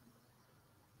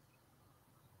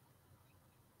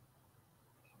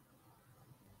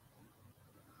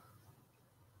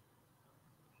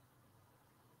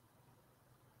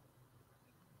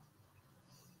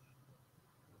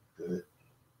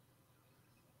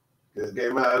 Get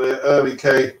him out of there early,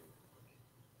 K.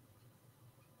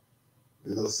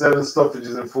 He's got 7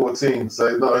 stoppages in 14, so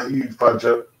he's not a huge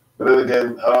puncher. But then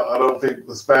again, I don't think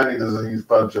the Spaniard is a huge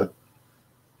puncher.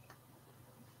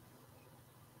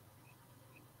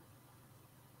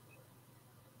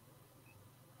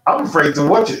 I'm afraid to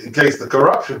watch it in case the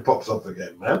corruption pops up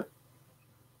again, man.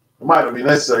 It might not be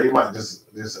necessary. He might just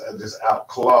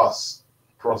outclass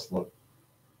Prosper.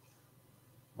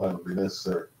 Might not be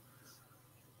necessary.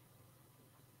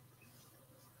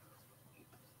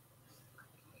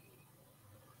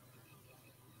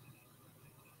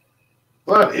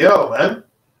 Bloody hell, man.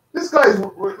 This guy's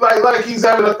like he's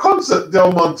having a concert,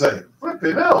 Del Monte.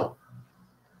 Flipping hell.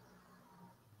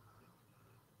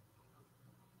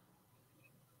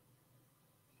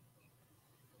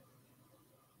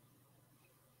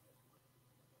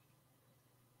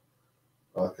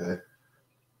 Okay.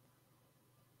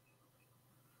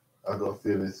 I got a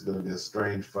feeling it's going to be a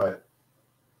strange fight.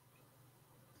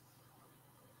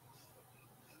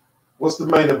 What's the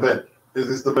main event? Is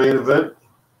this the main event?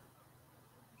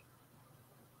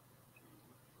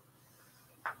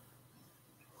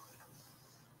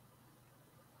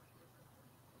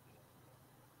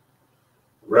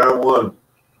 Round 1.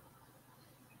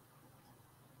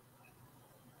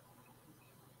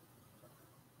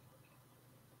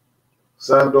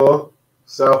 Sandor,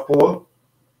 southpaw.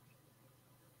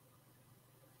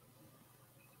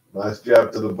 Nice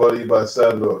jab to the body by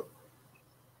Sandor.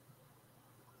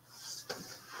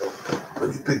 Let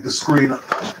me pick the screen up.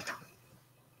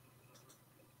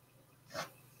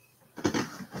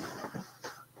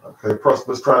 Okay,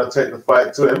 Prosper's trying to take the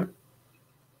fight to him.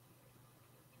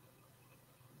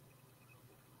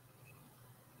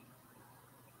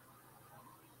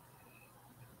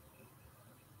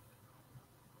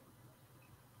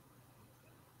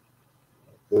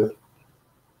 Good.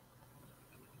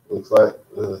 Looks like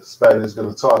the Spaniard's going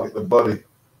to target the body.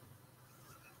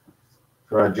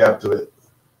 Try and jab to it.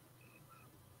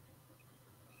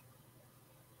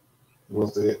 He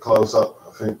wants to get close up,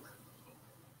 I think.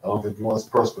 I don't think he wants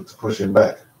Prosper to push him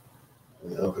back.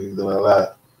 I don't think he's going to allow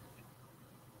it.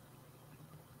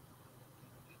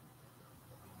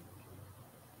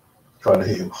 Trying to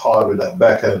hit him hard with that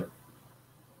backhand.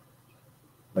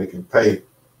 Make him pay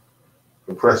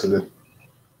for precedent.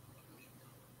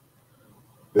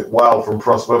 Bit wild from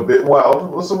Prosper, a bit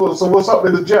wild. So what's up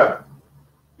with the jab?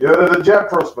 You heard of the jab,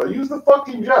 Prosper? Use the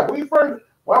fucking jab.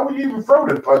 Why would you even throw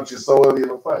them punches so early in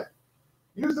the fight?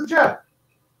 Use the jab.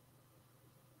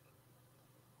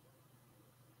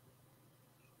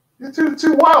 You're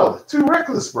too wild, too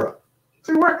reckless, bro.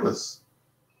 Too reckless.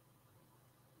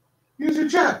 Use your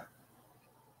jab.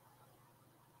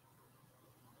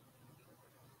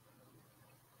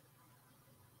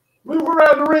 Move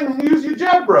around the ring and use your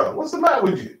jab, bro. What's the matter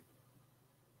with you?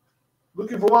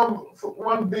 Looking for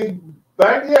one big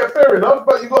bang? Yeah, fair enough,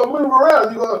 but you got to move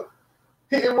around. You got to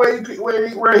hit him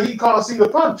where he can't see the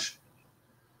punch.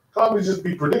 Can't we just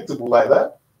be predictable like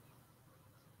that?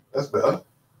 That's better.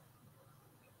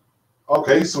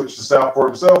 Okay, he switched to south for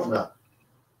himself now.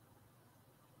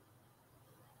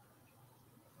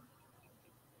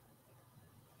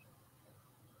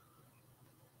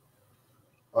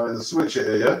 Oh, there's a switch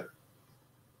here, yeah?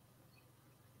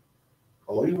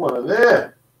 Oh, he won it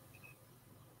there.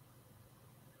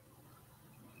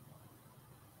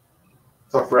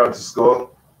 Tough round to score.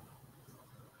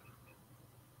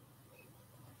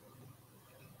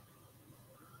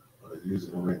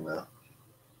 using the ring now.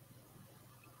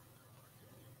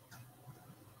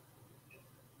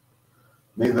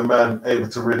 Neither man able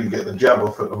to really get the jab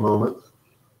off at the moment.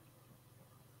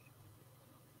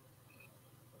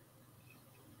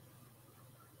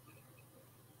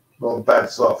 Not a bad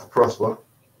start for Prosper.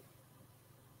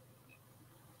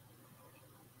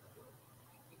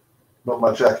 Not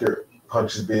much accurate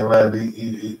punches being landed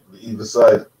either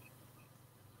side.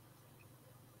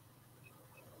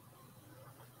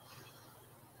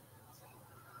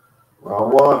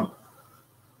 Round one.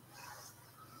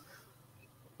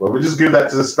 Well, we just give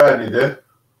that to the Spaniard, yeah?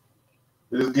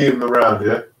 We just give him the round,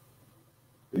 yeah?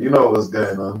 You know what's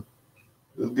going on.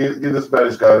 Just give the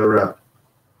Spanish guy the round.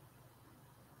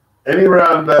 Any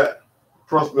round that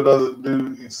Prosper doesn't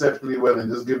do exceptionally well,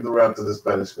 and just give the round to the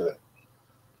Spanish guy.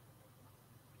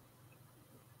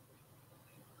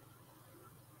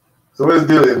 So where's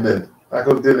Dillian then? How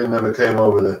come Dillian never came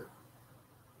over there?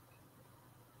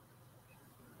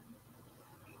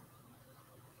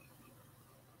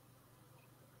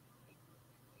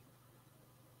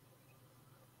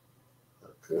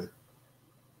 Okay.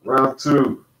 Round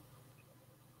two.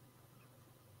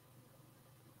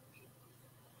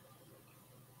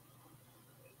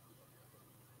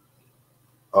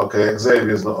 Okay,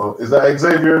 Xavier's not on. Is that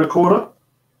Xavier in the corner?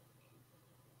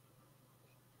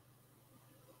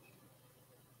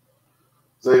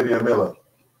 Xavier Miller.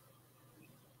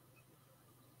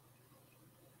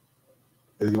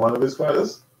 Is he one of his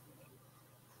fighters?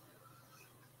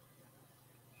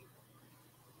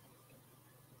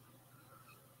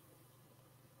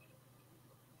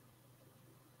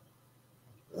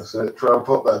 That's it. Try and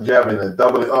pop that jab in there.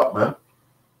 Double it up, man.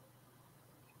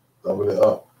 Double it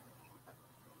up.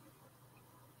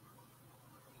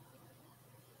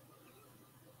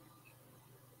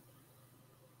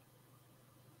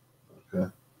 Okay.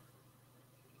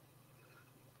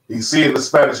 He's seeing the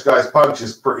Spanish guy's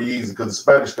punches pretty easy because the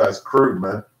Spanish guy's crude,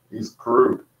 man. He's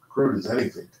crude. Crude as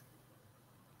anything.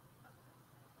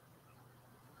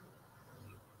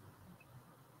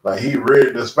 Like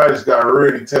the Spanish guy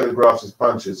really telegraphs his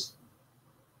punches.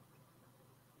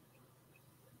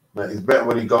 Man, he's better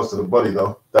when he goes to the body,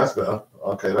 though. That's better.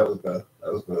 Okay, that was better.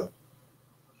 That was better.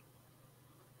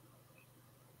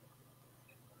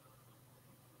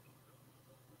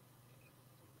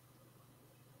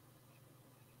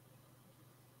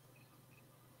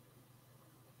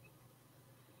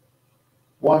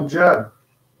 One jab.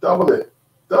 Double it.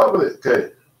 Double it.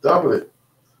 Okay. Double it.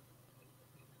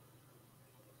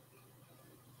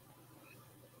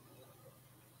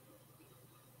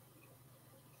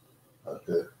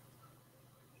 Okay.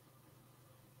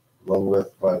 Long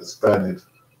left by the Spaniard.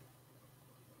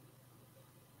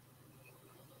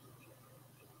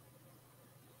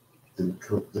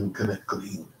 Didn't connect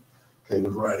clean. Okay,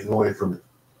 was riding away from it.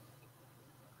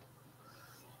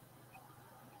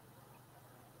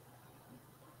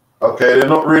 Okay, they're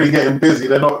not really getting busy.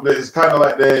 They're not. It's kind of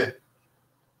like they're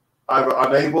either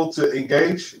unable to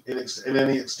engage in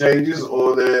any exchanges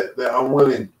or they're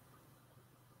unwilling.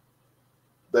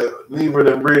 Neither of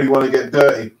them really want to get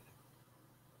dirty.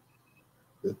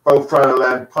 They're both trying to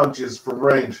land punches from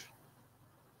range.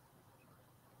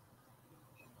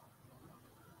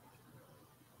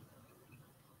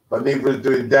 But neither is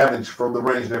doing damage from the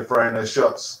range they're throwing their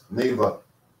shots. Neither.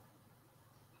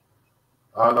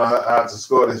 I don't know how to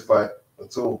score this fight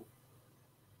at all.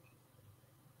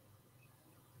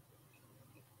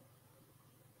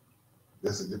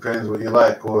 Guess it depends what you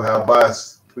like or how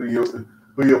biased, who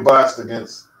you're biased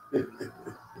against.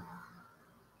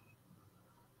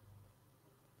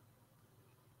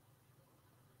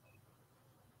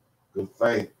 Good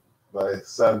feint by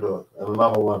Sandor and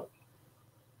another one.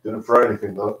 Didn't throw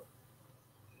anything though.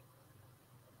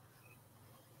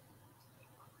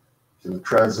 Should have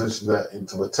transitioned that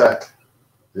into attack.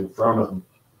 Didn't throw nothing.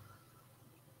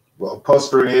 A lot of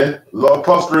posturing here. A lot of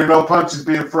posturing, no punches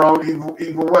being thrown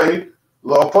either way. A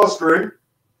lot of posturing.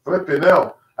 Flipping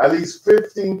out. At least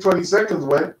 15, 20 seconds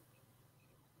went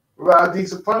without a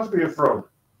decent punch being thrown.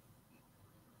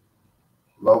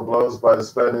 Low blows by the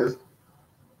Spaniards.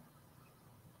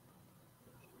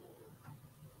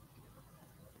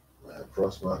 Man,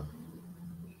 Prosper.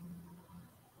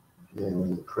 He ain't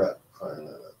winning crap fighting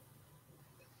like that.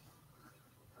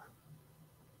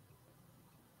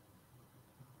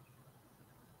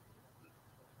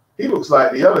 He looks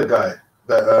like the other guy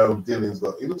that Dillian's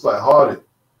got. He looks like Harding.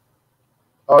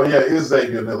 Oh, yeah, it is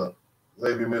Xavier Miller.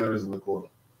 Xavier Miller is in the corner.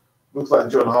 Looks like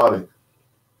John Harding.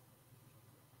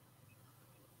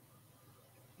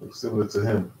 Looks similar to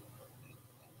him.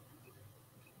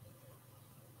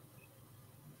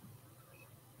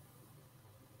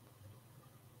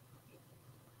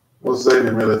 What's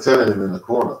Xavier Miller telling him in the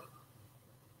corner?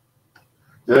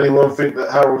 Did anyone think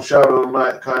that Harold Shadow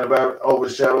might kind of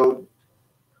overshadowed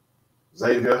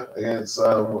Xavier against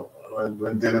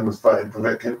when Dylan was fighting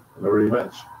Povetkin in a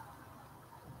rematch?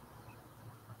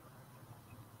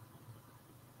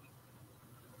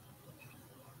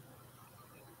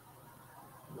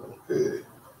 Okay.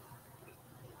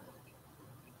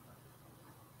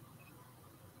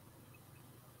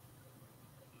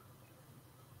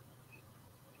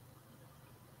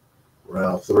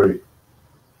 Round 3.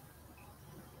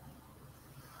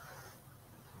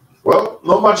 Well,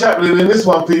 not much happening in this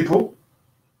one, people.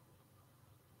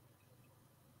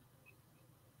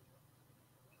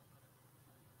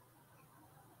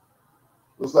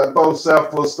 Looks like both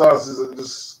southpaw stances are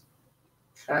just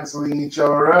cancelling each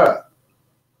other out.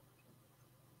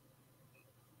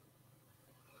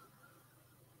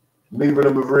 Neither of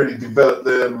them have really developed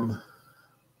them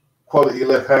quality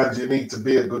left hands you need to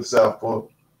be a good southpaw.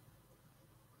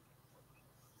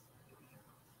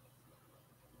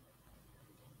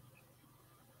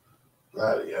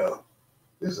 Bloody hell.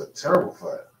 This is a terrible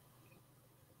fight.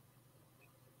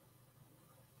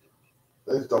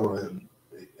 They just don't want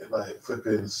to like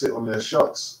flipping sit on their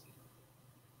shots.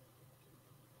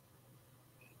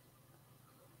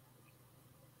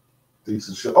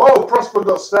 Decent shot. Oh, Prosper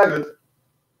got staggered.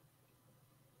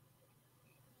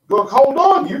 Hold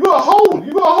on. You got to hold.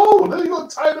 You got to hold. Then you got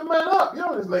to tie the man up. You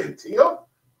don't just let him tee up.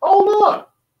 Hold on.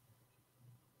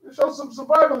 Show some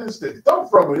survival instinct. Don't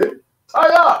throw with him.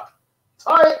 Tie up.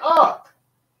 Tie up.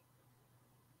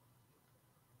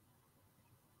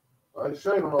 He's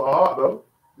showing him a lot of heart, though.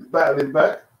 He's battling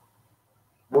back.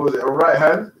 What was it? A right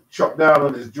hand? Chopped down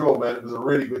on his jaw, man. It was a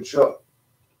really good shot.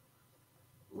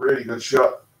 Really good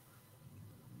shot.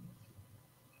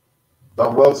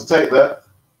 Done well to take that.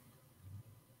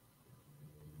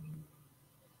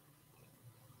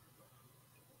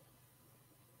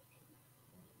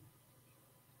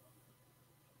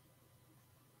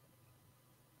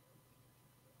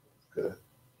 Okay.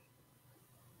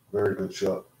 Very good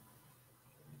shot.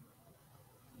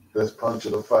 Best punch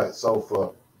of the fight so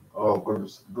far. Oh, good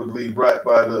lead right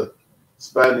by the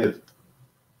Spaniard.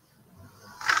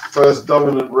 First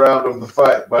dominant round of the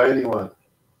fight by anyone.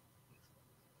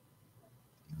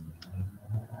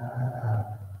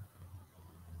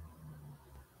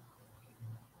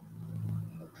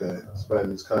 Okay,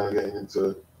 Spaniard's kind of getting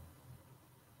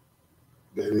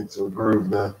into a groove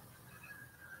now.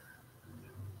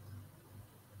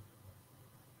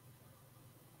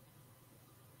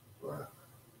 Right.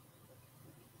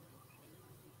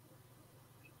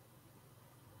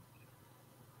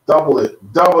 Double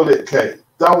it, Kate.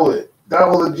 Double it.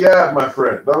 Double the jab, my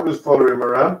friend. Don't just follow him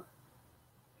around.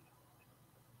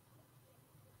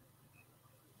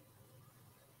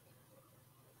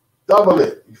 Double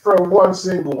it. You throw one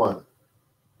single one.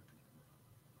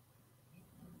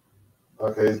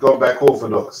 Okay, he's gone back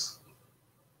orthodox.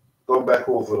 Gone back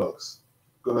orthodox.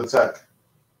 Good attack.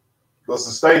 You got to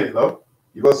sustain it, though.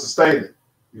 You got to sustain it.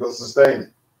 You got to sustain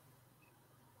it.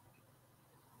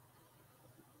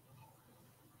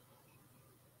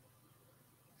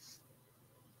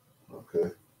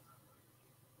 Okay.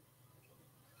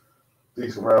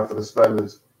 Decent round for the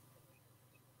Spaniards.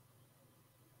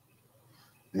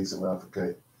 Decent round for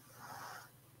Kate.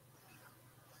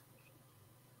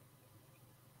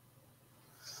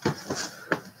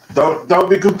 Don't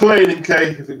be complaining,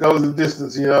 Kay. If it goes the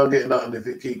distance, you don't get nothing. If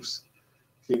it keeps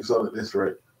on at this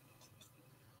rate,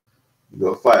 you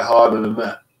got to fight harder than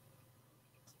that.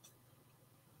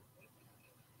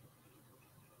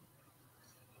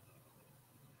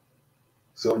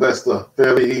 Sylvester,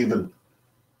 fairly even.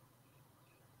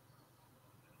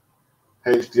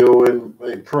 HDO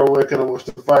and Pro, where can I watch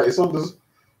the fight? It's on the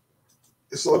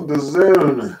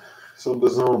zone. It's on the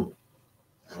zone.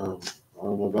 I don't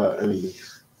know about any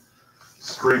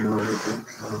streaming or anything.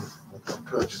 I can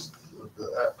purchase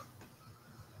the app.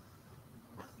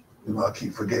 You know, I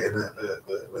keep forgetting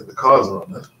that the cars are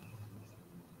on there.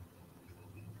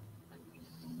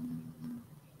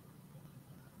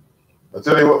 I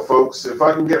tell you what, folks, if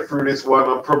I can get through this one,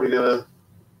 I'm probably gonna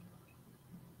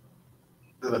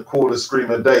call the stream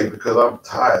a day because I'm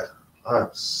tired. I'm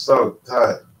so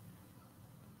tired.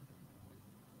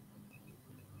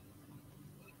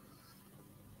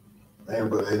 I ain't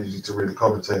got the energy to really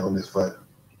commentate on this fight.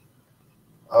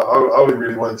 I only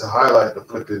really wanted to highlight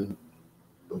the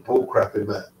bull crap in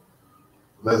that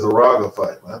Lejarraga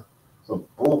fight, man. Some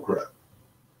bull crap.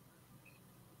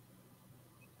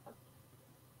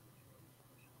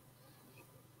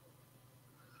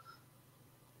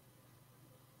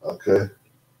 Okay.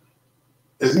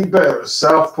 Is he better at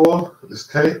southpaw? This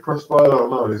K Prosper? I don't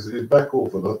know. He's back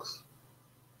orthodox.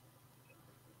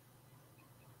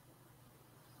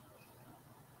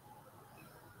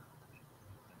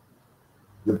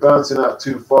 You're bouncing out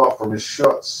too far from his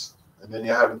shots, and then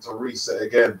you're having to reset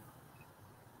again.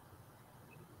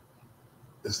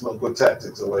 It's not good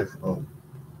tactics away from home.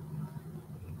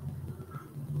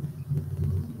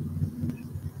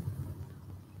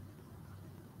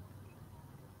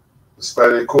 The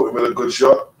Spaniard caught him with a good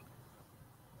shot.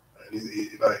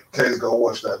 Like K's gonna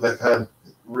watch that left hand.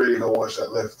 Really gonna watch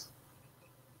that left.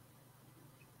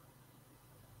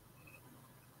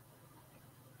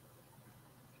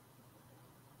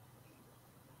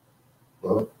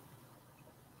 Well,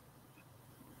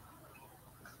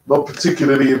 not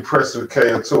particularly impressed with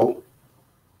K at all.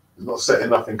 He's not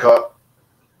setting nothing up.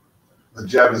 The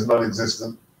jab is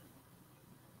non-existent.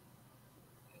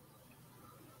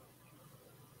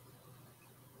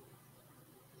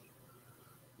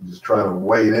 He's just trying to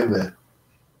wade in there.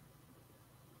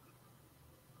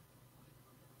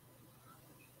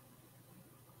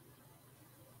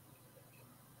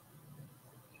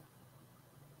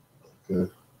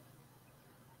 Okay.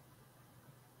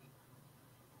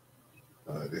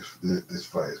 This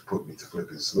fight has put me to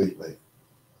flipping sleep, mate.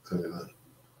 I'll tell you that.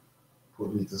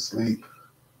 Put me to sleep.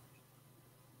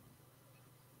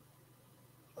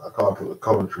 I can't put the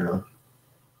commentary on.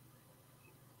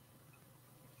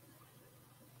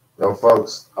 Yo,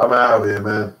 folks, I'm out of here,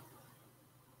 man.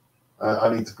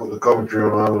 I need to put the commentary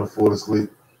on or I'm going to fall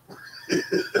asleep.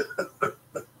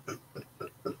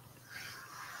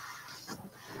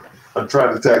 I'm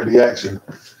trying to tag the action.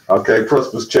 Okay,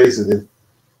 Prosper's chasing him.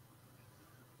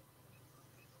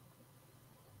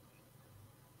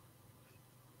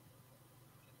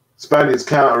 Spaniard's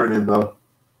countering him, though.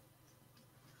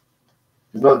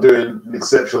 He's not doing an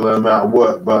exceptional amount of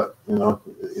work, but, you know,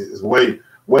 it's way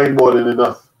more than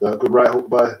enough. That good right hook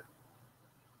by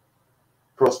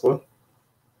Prosper.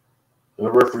 And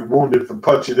the referee warned him for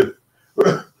punching him.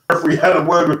 The referee had a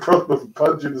word with Prosper for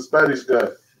punching the Spanish guy.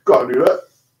 Can't do that.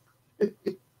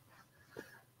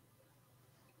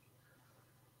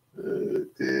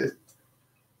 Dear.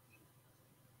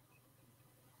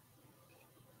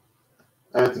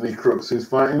 Anthony Crooks, who's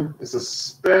fighting. It's a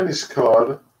Spanish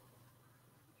card.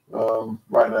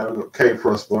 Right now we've got K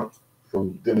Prosper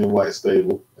from Dinian White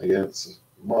Stable against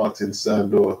Martin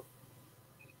Sandor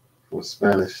for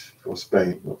Spain,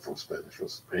 not for Spanish, for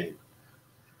Spain.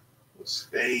 For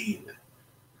Spain.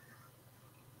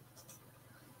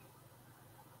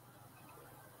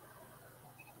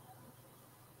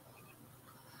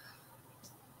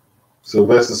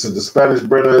 Sylvester said the Spanish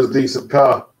Brenner has decent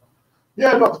power.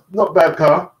 Yeah, not bad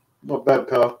power. Not bad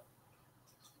power.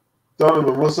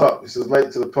 Donovan, what's up? He says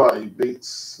late to the party.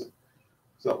 Beats.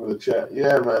 What's up with the chat?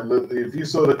 Yeah, man. Look, if you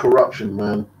saw the corruption,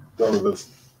 man, Donovan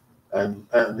and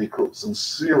Anthony Cook, some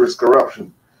serious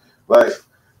corruption. Like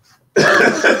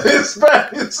it's bad.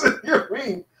 It's you know what I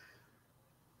mean.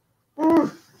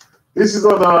 Ooh. This is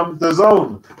on the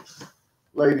Zone,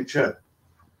 Lady Chat.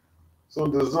 It's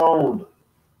on the Zone.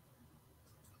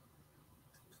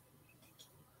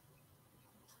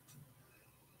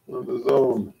 On the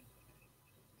Zone.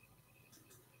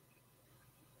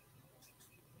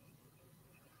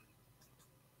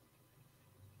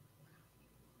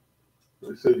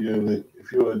 They said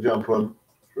if you want to jump on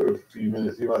for a few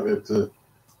minutes, you might be able to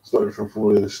stop you from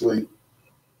falling asleep.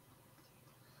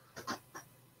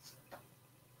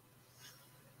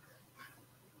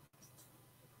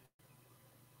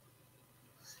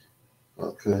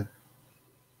 Okay.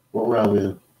 What round we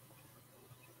in?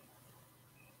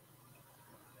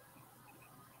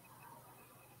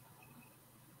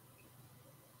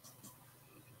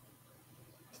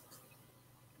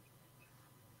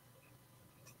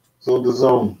 It's on the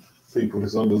Zone, people.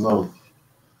 It's on the Zone.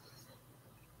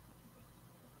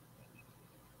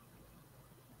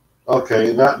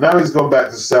 Okay, now he's gone back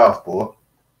to southpaw,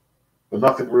 but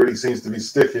nothing really seems to be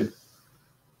sticking.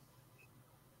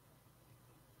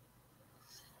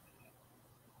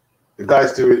 The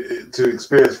guy's too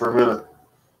experienced for a minute.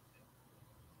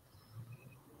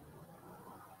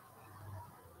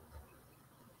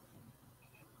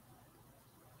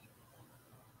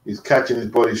 He's catching his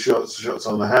body shots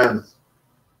on the hand.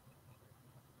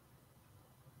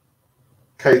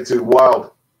 K2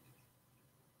 wild.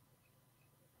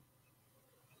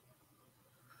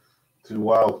 Too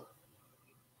wild.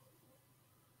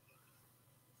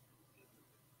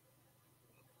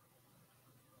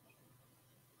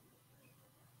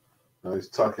 Now he's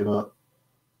tucking up.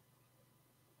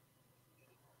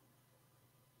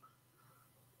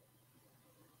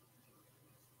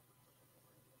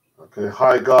 Okay, Okay,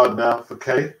 high guard now for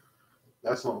K.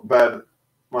 That's not bad.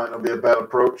 Might not be a bad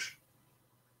approach.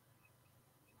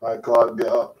 High guard, get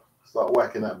up. Start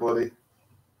whacking that body.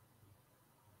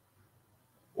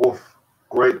 Oof.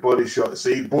 Great body shot.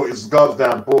 See, he brought his gloves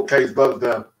down. Brought K's gloves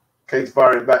down. K's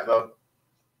firing back, though.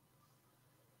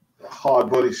 A hard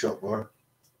body shot, bro.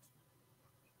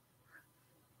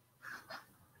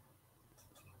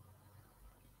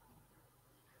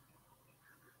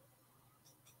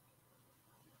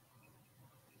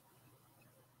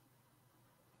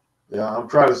 Yeah, I'm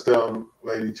trying to stay on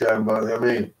Lady Chan, but I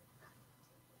mean,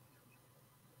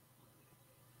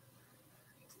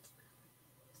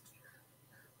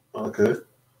 okay.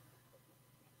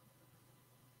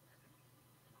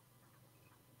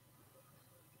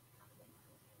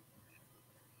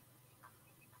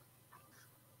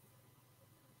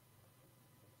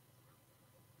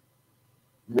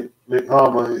 Nick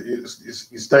Harmer, you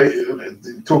stay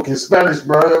talking Spanish,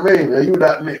 bro. I mean, are you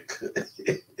that Nick?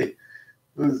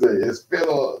 Who's that?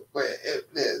 Espero,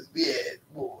 pues, bien,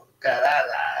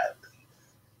 carada.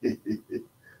 The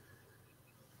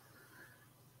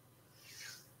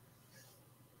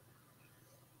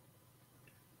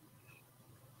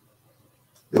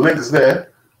link is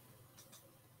there.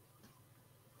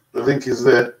 The link is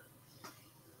there.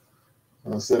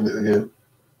 I'll send it again.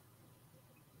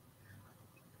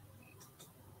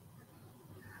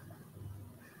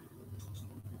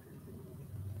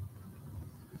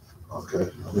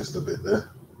 Okay, I missed a bit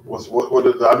there. What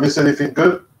did I miss anything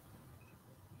good?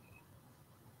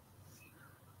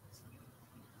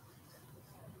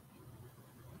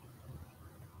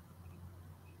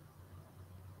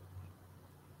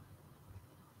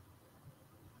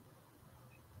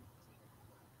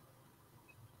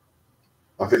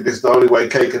 I think this is the only way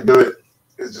K can do it.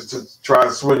 Is just to try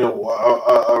and swing a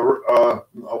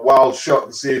wild shot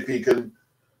and see if he can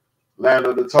land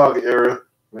on the target area.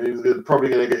 I mean, he's probably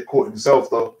going to get caught himself,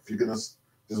 though, if you're going to just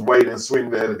wait and swing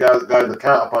there. The guy's a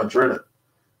counter puncher, isn't it?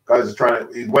 Guys are trying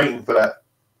to, he's waiting for that.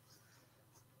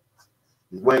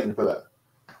 He's waiting for that.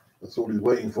 That's all he's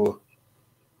waiting for.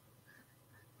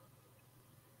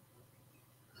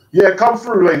 Yeah, come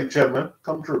through, Lady Chen, man.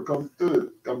 Come through. Come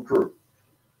through. Come through.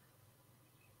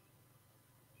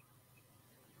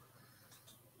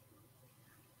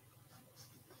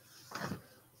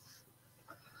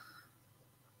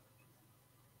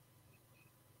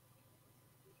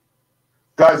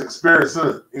 Guy's experienced,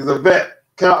 isn't it? He's a vet,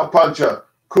 counter puncher,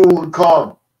 cool and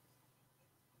calm.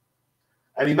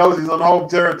 And he knows he's on home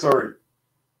territory.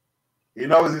 He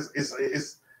knows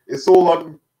it's all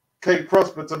on Kate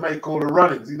Prosper to make all the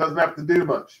runnings. He doesn't have to do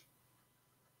much.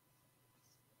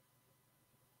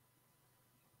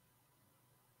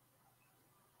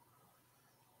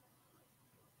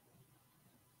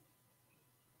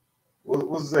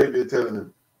 What's Xavier telling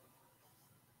him?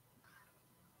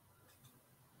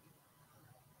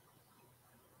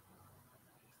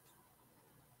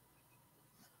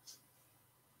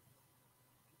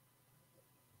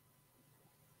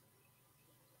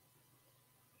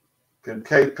 Can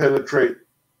Kate penetrate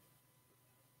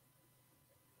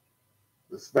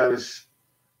the Spanish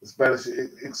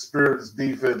experienced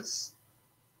defense?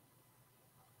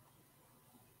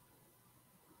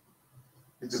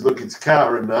 He's just looking to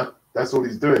counter him now. That's all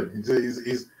he's doing. He's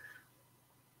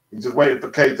just waiting for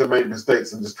Kate to make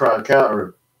mistakes and just try and counter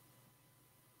him.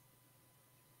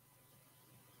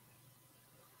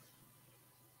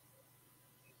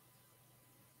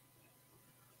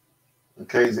 And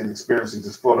Kate's inexperienced, he's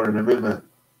just following him in there.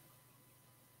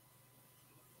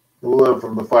 He'll learn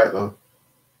from the fight, though.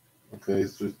 Okay,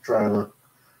 he's just trying a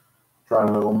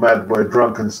little mad boy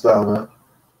drunken style now.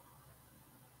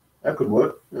 That could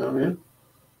work. You know what I mean?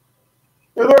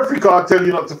 The referee can't tell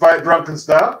you not to fight drunken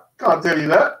style. Can't tell you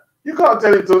that. You can't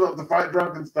tell him not to fight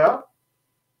drunken style.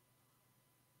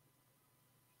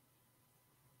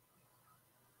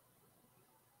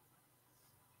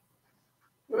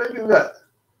 But they do that.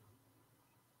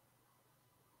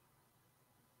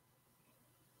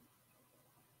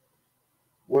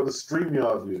 What does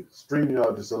StreamYard do?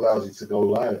 StreamYard just allows you to go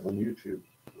live on YouTube,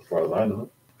 as far as I know.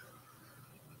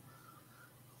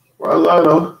 As far as I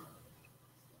know.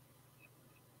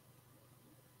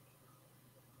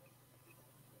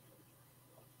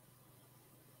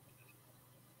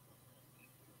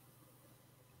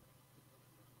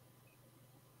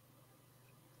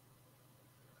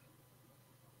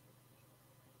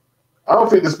 I don't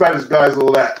think the Spanish guy's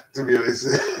all that, to be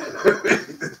honest.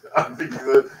 I think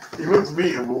he looks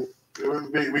beatable.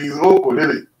 But he's awkward,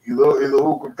 isn't he? He's an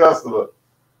awkward customer.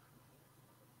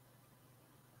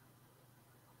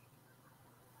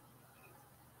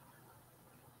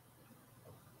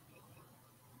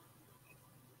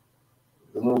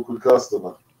 An awkward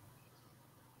customer.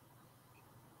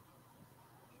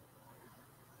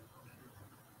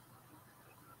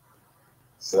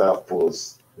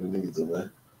 Southpaws. Who needs them,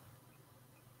 man?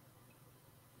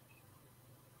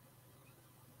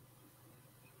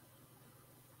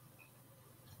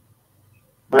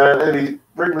 Man, Eddie,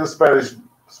 bring the Spanish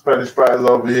fighters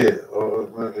over here.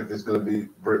 Or if it's going to be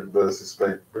Britain versus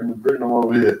Spain, bring them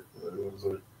over here.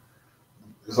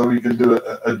 So we can do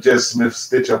a Jez Smith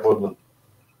stitch up on them.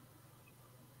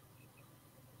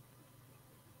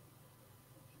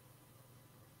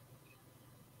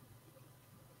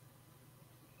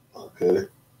 Okay.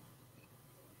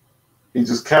 He's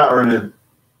just countering him.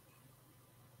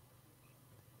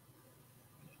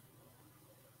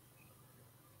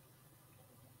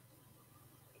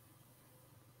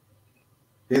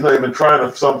 He's not even trying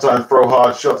to sometimes throw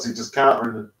hard shots. He's just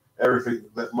countering everything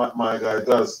that my guy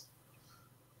does.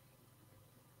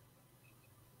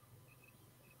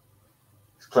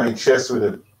 He's playing chess with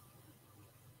him.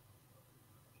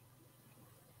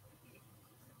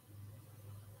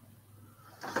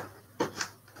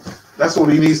 That's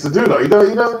what he needs to do, though. He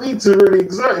doesn't need to really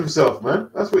exert himself, man.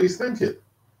 That's what he's thinking.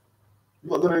 He's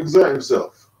not going to exert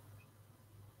himself.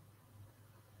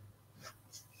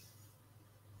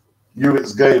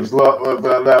 Units games,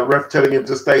 ref telling him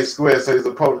to stay square so his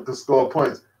opponent can score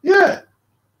points. Yeah.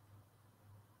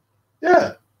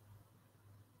 Yeah.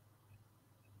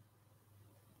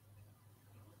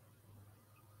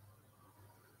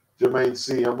 Jermaine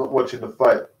C., I'm not watching the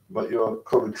fight, but your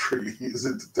commentary is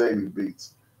entertaining,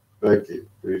 Beats. Thank you.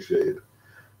 Appreciate it.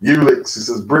 Ulix, he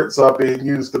says, Brits are being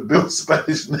used to build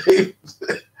Spanish names.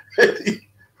 Eddie,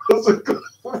 what's a good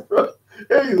one, bro?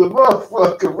 Eddie's a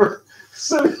motherfucker, bro.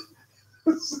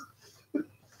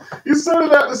 You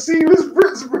started out to see this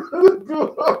Brits, bro,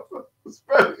 build up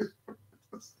Spanish.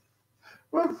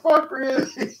 What fuck, really?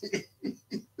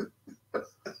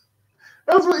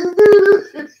 That's what he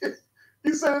did.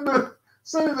 He's sending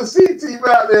the C team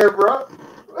out there, bro.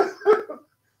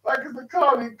 Like it's the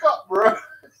Carney Cup, bro.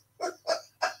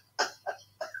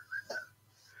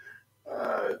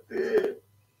 Oh, dear.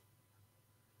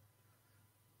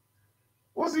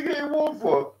 What's he getting warm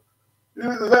for?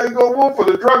 Is that he got warm for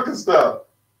the drunken style?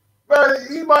 Man,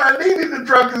 he might have needed the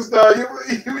drunken style. You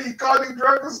call him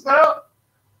drunken style?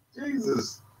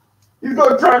 Jesus. He's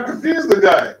going to try and confuse the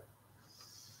guy.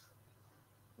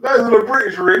 That isn't a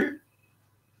British ring.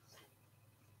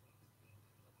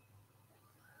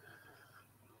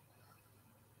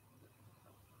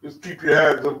 Just keep your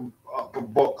hands up a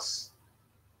box.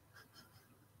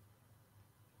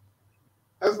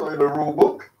 That's not in the rule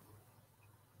book.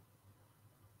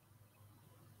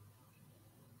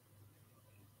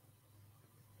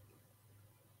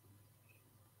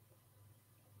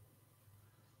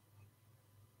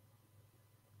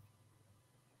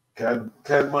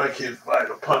 Can my kid find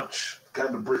a punch?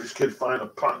 Can the British kid find a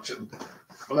punch and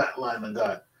flatline the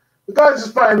guy? The guy's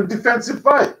just fighting a defensive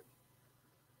fight.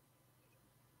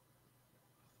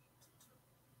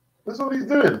 That's what he's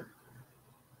doing.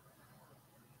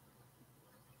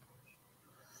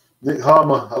 Nick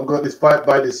Harmer, I've got this fight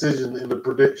by decision in the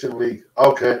prediction league.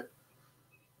 Okay.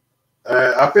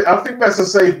 I think that's a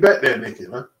safe bet there, Nicky.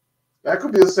 Huh? That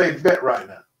could be a safe bet right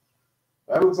now.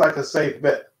 That looks like a safe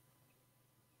bet.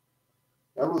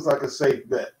 That looks like a safe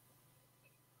bet.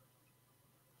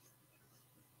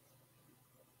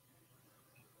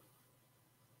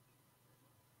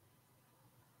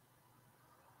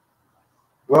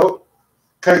 Well,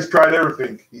 Case tried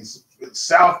everything. He's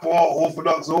southpaw,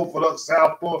 orthodox,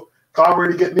 southpaw. Can't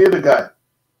really get near the guy.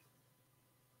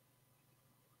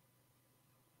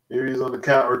 Here he's on the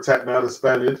counter attack now, the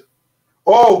Spaniard.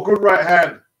 Oh, good right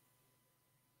hand.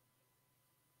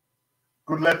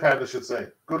 Good left hand, I should say.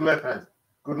 Good left hand.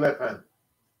 Good left hand.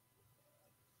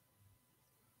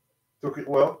 Took it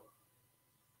well.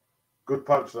 Good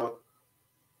punch, though.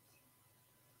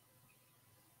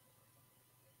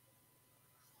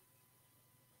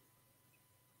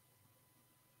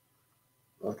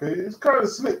 Okay, it's kind of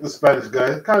slick, the Spanish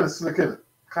guy. Kind of slick, isn't it?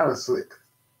 Kind of slick.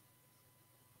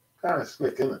 Kind of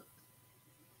slick, isn't it?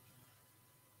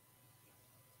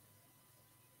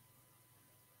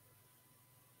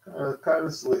 Kind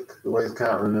of slick, the way he's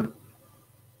countering him.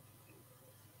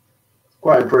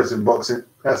 Quite impressive boxing,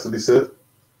 has to be said.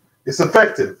 It's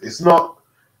effective. It's not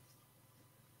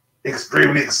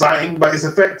extremely exciting, but it's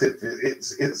effective.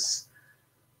 It's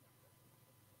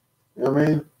you know what I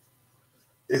mean?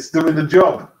 It's doing the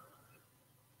job.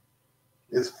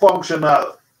 It's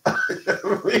functional. I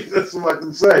mean, that's what I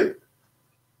can say.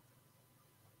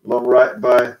 Long right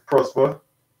by Prosper.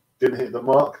 Didn't hit the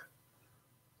mark.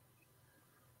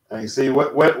 And you see,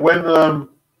 when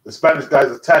the Spanish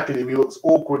guy's attacking him, he looks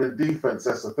awkward in defense.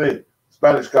 That's the thing.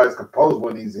 Spanish guys compose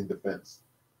when he's in defense.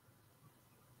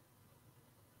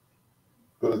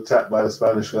 Good attack by the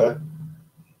Spanish guy.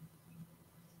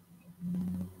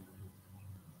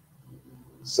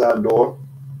 Sandor.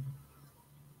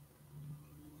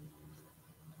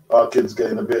 Our kid's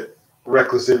getting a bit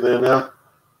reckless in there now.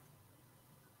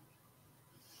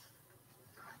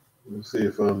 Let's see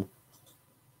if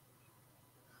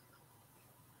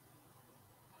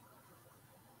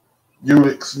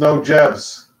Ulix, no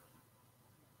jabs.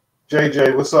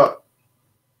 JJ, what's up?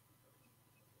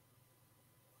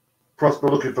 Prosper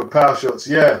looking for power shots.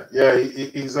 Yeah,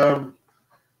 he's not,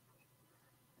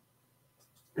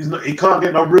 he can't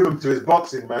get no rhythm to his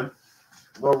boxing, man.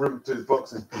 No rhythm to his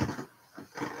boxing.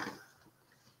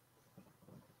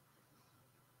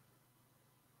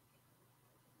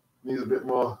 Needs a bit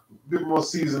more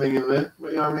seasoning in there.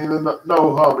 But, you know what I mean?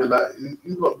 No harm in that.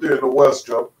 He's not doing the worst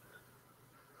job.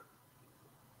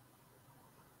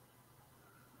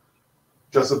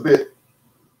 Just a bit.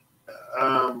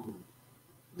 I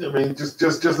mean, just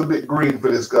a bit green for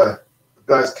this guy. The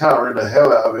guy's countering the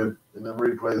hell out of him in the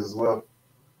replays as well.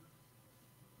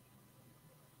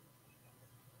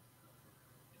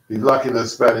 He's lucky the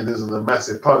Spaniard isn't a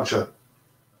massive puncher.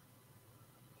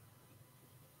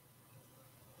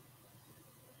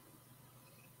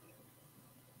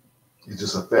 He's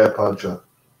just a fair puncher.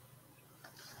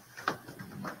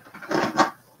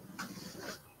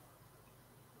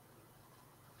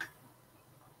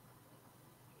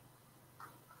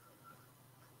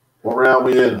 What round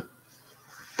we in?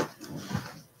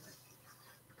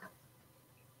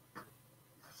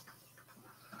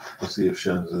 Let's see if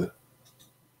Shan's a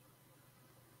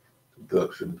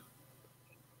deduction.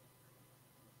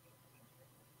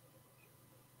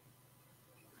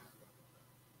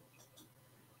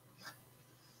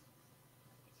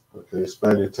 Okay,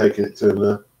 Spaniard taking it to him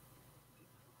there.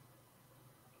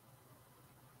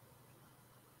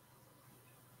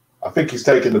 I think he's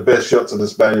taking the best shots of the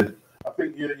Spaniard. I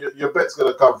think your bet's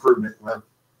going to come through, Nick, man.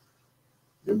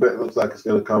 Your bet looks like it's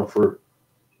going to come through.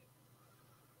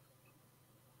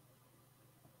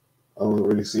 I don't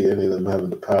really see any of them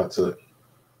having the power to it.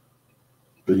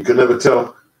 But you can never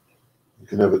tell. You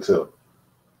can never tell.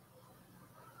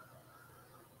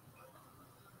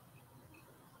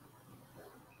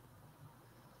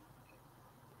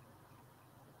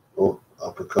 Oh,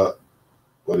 uppercut.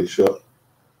 Body shot.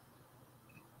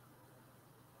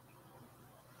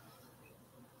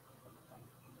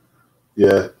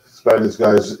 Yeah, Spanish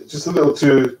guys just a little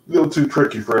too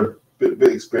tricky for him. Bit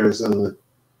experienced, isn't it?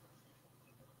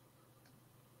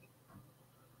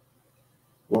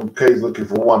 When K's looking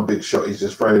for one big shot, he's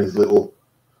just throwing his little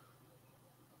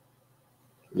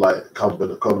light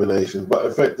combination. But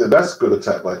effective, that's good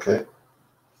attack by K.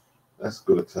 That's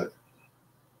good attack.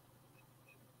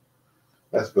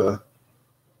 That's better.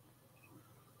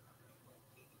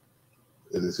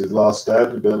 It is his last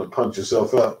stand. You better punch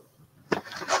yourself out.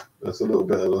 That's a little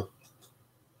better.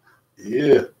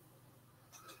 Yeah.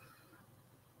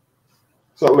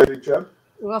 What's up, Lady Chad?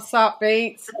 What's up,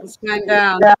 Beats? What's going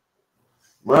down?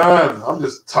 Man, I'm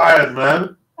just tired,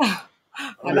 man.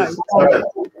 I'm just tired.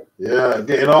 Yeah,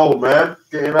 getting old, man.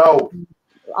 Getting old.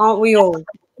 Aren't we all?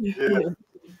 Yeah.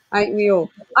 Ain't we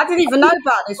all? I didn't even know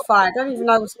about this fight. I don't even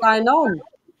know what's going on.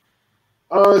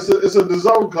 Oh, it's a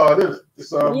DAZN card, isn't it?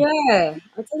 It's, yeah,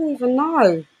 I didn't even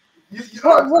know.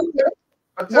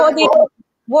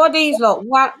 What are these lot?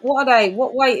 What are they?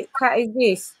 What weight cat is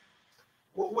this?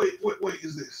 What weight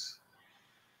is this?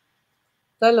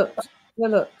 They look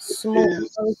small.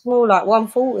 Very small, like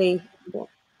 140.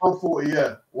 140,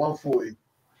 yeah, 140.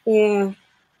 Yeah.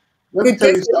 Good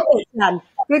guessing, isn't it, Shan?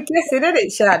 Good guessing, isn't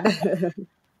it, Shan?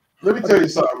 Let me tell you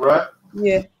something, right?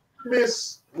 Yeah.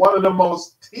 Miss one of the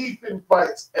most teething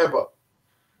fights ever.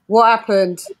 What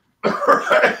happened?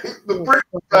 Right? The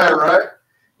British guy, right?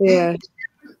 Yeah.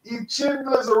 He chinned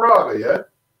Lejarraga, yeah?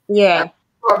 Yeah.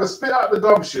 Lejarraga spit out the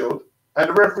gum shield, and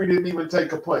the referee didn't even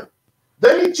take a point.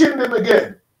 Then he chinned him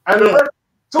again, and the referee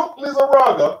took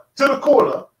Lejarraga to the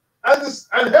corner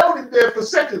and held him there for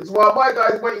seconds while my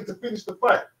guy's waiting to finish the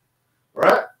fight,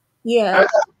 right? Yeah. And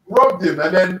robbed him,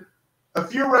 and then a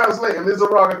few rounds later,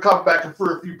 Lejarraga come back and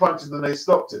threw a few punches, and they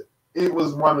stopped it. It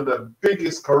was one of the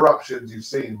biggest corruptions you've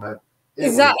seen, man.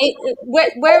 Is that it?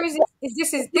 Where is it?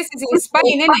 This is in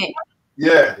Spain, isn't it?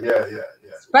 Yeah.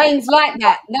 Spain's like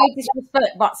that. No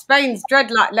disrespect, but Spain's dread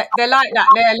like they're like that.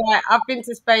 They're like, I've been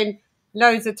to Spain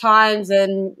loads of times,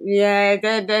 and yeah,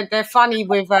 they're funny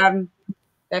with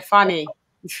they're funny.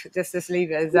 just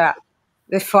leave it as that.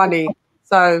 They're funny.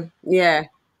 So yeah,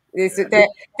 Is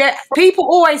that people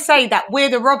always say that we're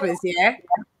the robbers, yeah?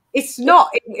 It's not.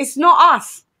 It's not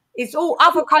us. It's all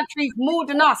other countries more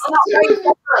than us.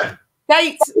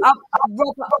 States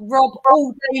rob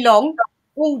all day long,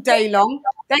 all day long.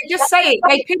 They just say it.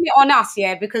 They pin it on us,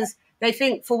 yeah, because they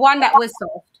think for one that we're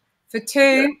soft. For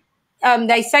two,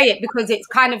 they say it because it's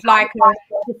kind of like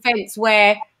a defence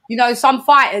where some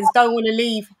fighters don't want to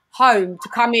leave home to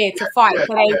come here to fight,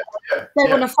 so they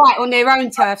want to fight on their own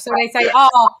turf. So they say,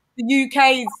 the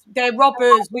UK's they're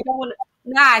robbers. We don't want.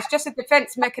 Nah, it's just a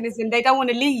defence mechanism. They don't want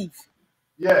to leave.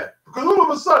 Yeah, because all of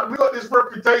a sudden we got this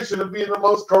reputation of being the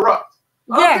most corrupt.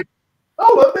 Yeah.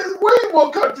 There's way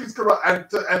more countries corrupt,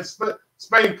 and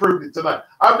Spain proved it tonight.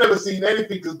 I've never seen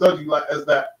anything as dodgy as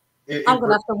that. I'm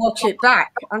gonna have to watch it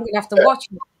back. I'm gonna have to watch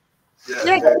it.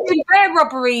 Yeah, there's been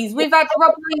robberies. We've had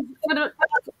robberies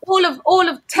for all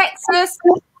of Texas.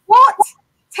 What?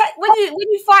 When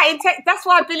you fight in Texas, that's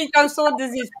why Billy Joe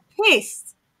Saunders is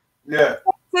pissed. Yeah.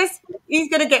 Texas, he's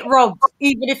gonna get robbed,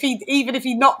 even if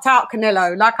he knocked out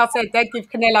Canelo. Like I said, they'd give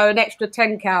Canelo an extra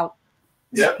 10 count.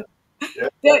 Yeah.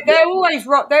 They're always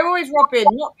robbing.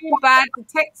 Not being bad. The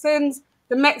Texans,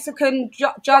 the Mexican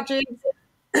judges,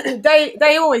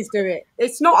 they always do it.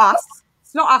 It's not us.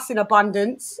 It's not us in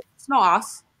abundance. It's not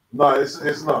us. No,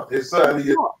 it's not. It certainly is.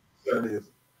 It certainly is.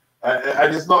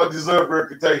 And it's not a deserved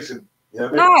reputation. You know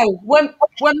what I mean? No,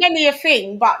 we're many a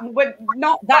thing, but we're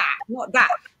not that. Not that.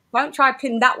 Don't try to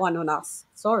pin that one on us.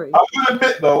 Sorry. I will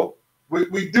admit though,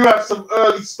 we do have some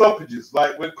early stoppages,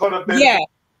 like when Conor Ben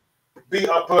beat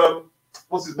up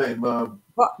what's his name?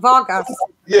 Vargas.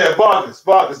 Yeah, Vargas.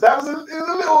 That was a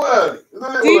little early.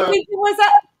 Do you think it was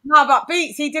that? No, but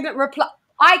Beats, he didn't reply.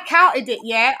 I counted it,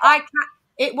 yeah.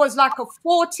 It was like a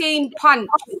 14 punch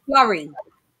flurry.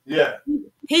 Yeah.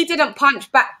 He didn't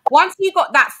punch back. Once he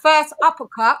got that first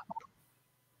uppercut,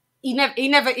 he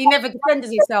never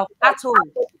defended himself at all.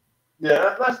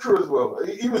 Yeah, that's true as well.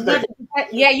 He was there.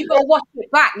 Yeah, you got to watch it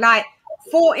back. Like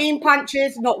 14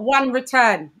 punches, not one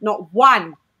return, not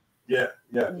one. Yeah,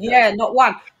 not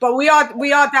one. But we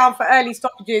are down for early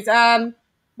stoppages.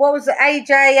 What was it? AJ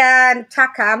and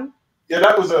Takam. Yeah,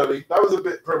 that was early. That was a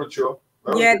bit premature.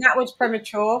 That was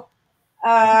premature.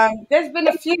 There's been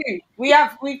a few.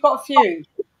 We've got a few.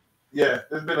 Yeah,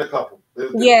 there's been a couple.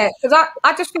 Yeah, because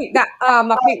I just think that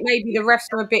I think maybe the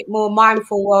refs are a bit more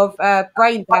mindful of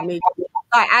brain damage.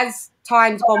 Like as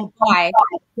time's gone by,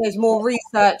 there's more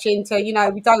research into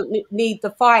we don't need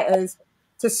the fighters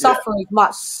to suffer as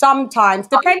much sometimes,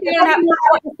 depending on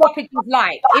what the stoppage is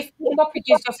like. If the stoppage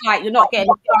is just like you're not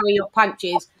getting a flurry of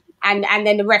punches and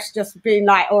then the refs just being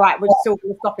like, all right, we're still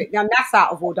going to stop it, then that's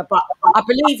out of order. But I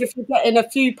believe if you're getting a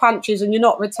few punches and you're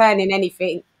not returning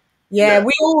anything,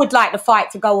 we all would like the fight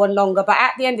to go on longer. But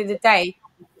at the end of the day,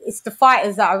 it's the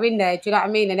fighters that are in there, do you know what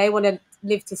I mean? And they want to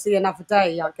live to see another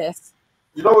day, I guess.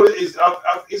 You know what it is?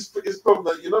 It's from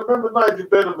the, remember Nigel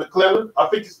Benn and McClellan? I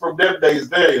think it's from them days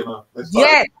there,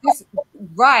 Yeah,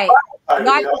 right.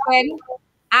 Nigel Benn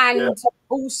and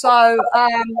also,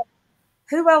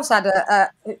 who else had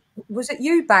was it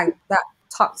Eubank that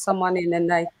tucked someone in and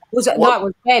no, it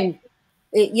was Ben.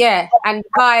 And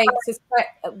guy, is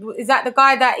that the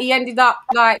guy that he ended up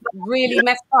like really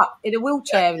messed up in a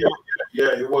wheelchair?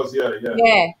 Yeah, it was,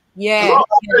 Yeah.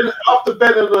 After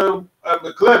Ben and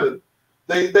McClellan,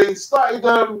 they started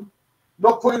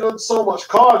not putting on so much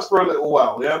cards for a little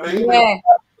while. You know what I mean? Yeah.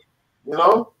 You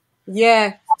know?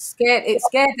 Yeah. It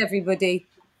scared everybody.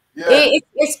 Yeah.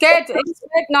 It scared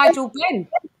Nigel Benn.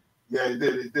 Yeah, it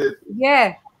did.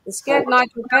 Yeah. It scared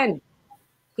Nigel Benn.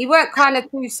 He weren't kind of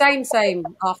too same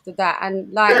after that.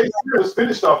 And like he was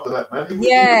finished after that, man.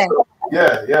 Yeah.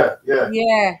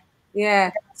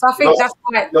 So I think that's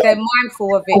why they're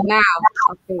mindful of it now,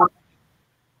 I think.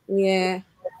 Yeah.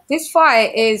 This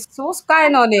fight is, so what's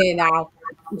going on here now?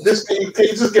 He's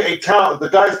just getting countered. The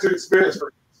guy's too experienced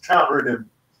for countering him.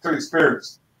 Too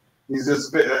experienced. He's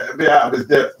just a bit out of his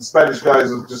depth. The Spanish guys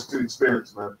are just too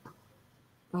experienced, man.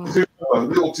 A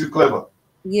little too clever.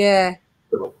 Yeah.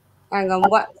 Hang on,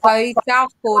 what? So he's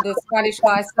southpaw, the Spanish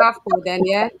guy southpaw then,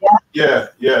 yeah? Yeah.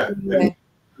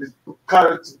 It's kind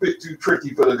of a bit too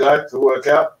tricky for the guy to work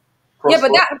out.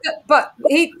 But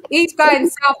he's going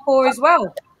southpaw as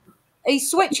well.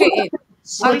 He's switching.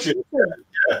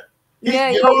 Yeah.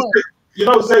 You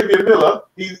know Xavier Miller?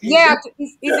 He's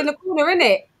in the corner, isn't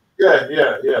it? Yeah.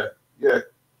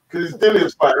 Because he's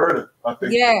Dillian's fighter, isn't it? I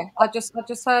think. Yeah, I just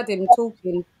heard him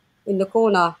talking in the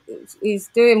corner. He's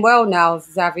doing well now,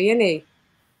 Xavi, isn't he?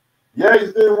 Yeah,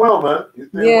 he's doing well, man.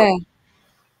 Well.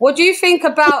 What do you think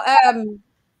about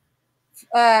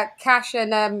Cash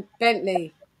and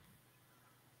Bentley?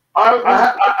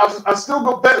 I still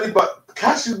got Bentley, but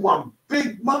Cash is one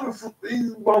big motherfucker.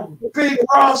 He's one big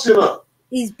ass, you know.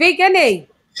 He's big, isn't he?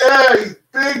 Yeah, he's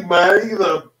big, man. He's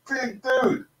a big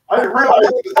dude. I didn't realize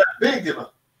he was that big, you know.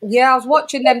 Yeah, I was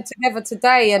watching them together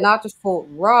today, and I just thought,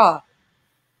 rah,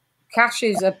 Cash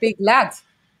is a big lad.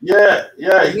 Yeah,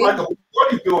 he's like a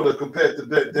bodybuilder compared to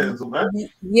Denzel, man.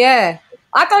 Yeah,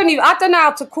 I don't know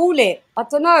how to call it. I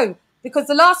don't know, because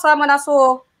the last time when I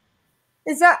saw,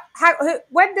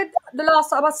 when did the last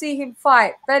time I see him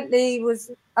fight? Bentley was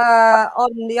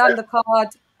on the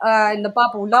undercard in the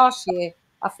bubble last year,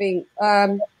 I think.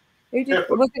 Who did,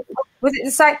 was it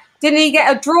the same? Didn't he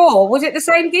get a draw? Was it the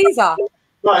same geezer?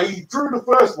 No, he drew the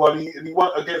first one, and he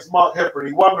won against Mark Hepburn.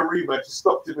 He won the rematch. He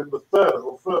stopped him in the third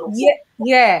or fourth.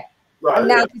 Yeah. Right, and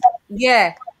now,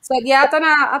 yeah. So yeah, I don't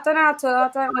know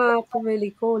how to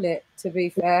really call it. To be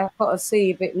fair, I've got to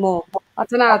see a bit more. I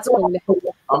don't know how to call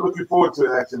it. I'm looking forward to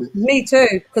it, actually. Me too,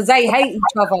 because they hate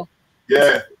each other.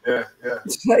 Yeah.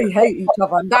 They hate each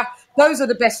other. And those are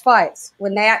the best fights,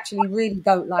 when they actually really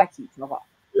don't like each other.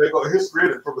 They got a history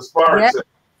in it from the sparring. Yeah,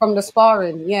 from the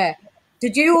sparring. Yeah.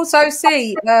 Did you also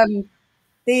see imagine,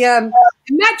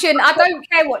 I don't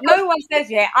care what no one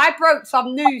says yet. I broke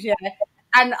some news, yeah,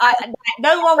 and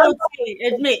no one will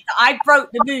admit that I broke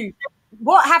the news.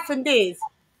 What happened is,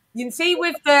 you can see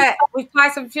with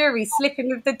Tyson Fury slipping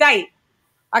with the date.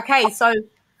 Okay, so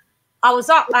I was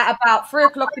up at about 3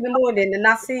 o'clock in the morning, and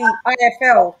I see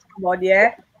IFL come on,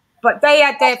 yeah, but they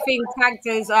had their thing tagged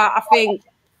as I think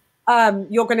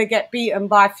you're going to get beaten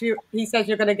by Fury. He says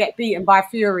you're going to get beaten by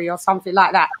Fury or something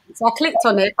like that. So I clicked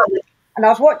on it, and I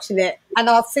was watching it, and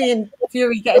I was seeing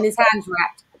Fury getting his hands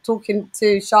wrapped, talking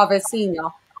to Chavez Senior,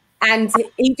 and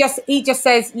he just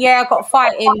says, "Yeah, I've got to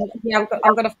fight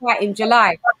I'm going to fight in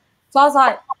July." So I was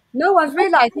like, no one's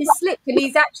realised he slipped, and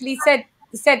he's actually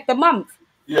said the month.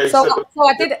 Yeah. So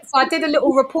I did a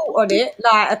little report on it,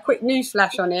 like a quick news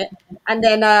flash on it, and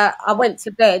then I went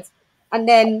to bed, and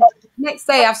then next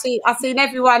day I've seen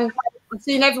everyone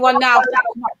now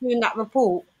doing that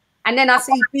report, and then I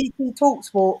see BT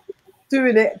Talksport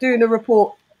doing a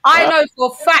report. I know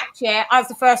for a fact, yeah, I was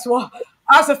the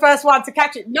first one to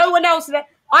catch it. No one else.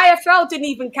 IFL didn't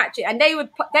even catch it, and they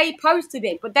posted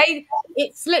it, but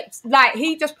it slipped. Like,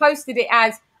 he just posted it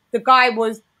as the guy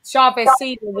was Chavez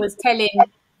Senior was telling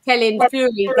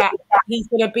Fury that he's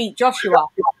going to beat Joshua.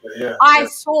 Yeah. I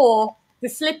saw the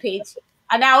slippage,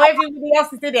 and now everybody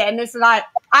else did it, and it's like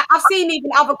I've seen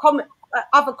even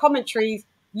other commentaries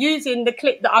using the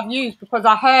clip that I've used, because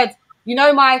I heard,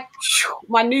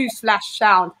 my news flash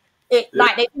sound.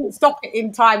 Like, they didn't stop it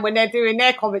in time when they're doing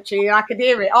their commentary, and I could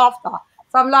hear it after.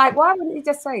 So I'm like, why wouldn't you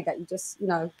just say that? You just,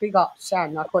 big up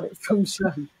Shan. I got it from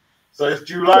Shan. So it's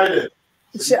July then?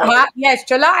 Yes,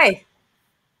 July.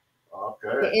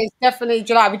 Okay. It is definitely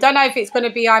July. We don't know if it's going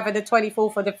to be either the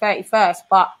 24th or the 31st,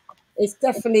 but it's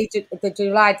definitely the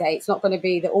July date. It's not going to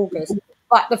be the August.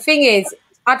 But the thing is,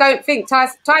 I don't think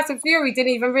Tyson Fury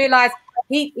didn't even realise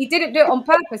he didn't do it on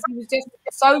purpose. He was just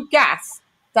so gassed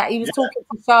that he was talking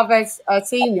to Chavez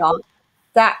Senior.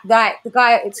 That the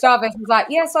guy at Chavez was like,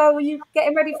 yeah, so are you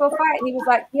getting ready for a fight? And he was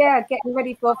like, yeah, getting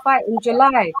ready for a fight in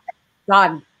July.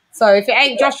 Done. So if it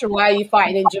ain't Joshua, why are you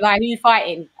fighting in July? Who are you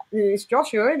fighting? It's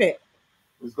Joshua, isn't it?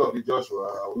 It's got to be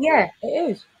Joshua. Yeah, it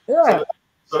is. Yeah.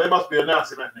 So they must be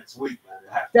announcing that next week,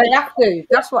 man. They have to.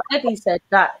 That's what Eddie said,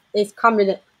 that it's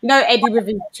coming. Eddie with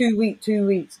his 2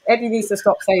 weeks. Eddie needs to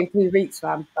stop saying 2 weeks,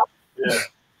 fam.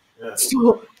 Yeah.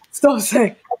 Stop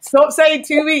saying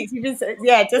 2 weeks.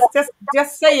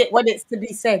 Just say it when it's to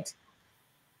be said.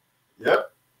 Yep.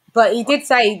 But he did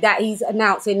say that he's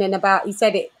announcing he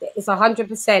said it's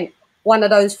 100% one of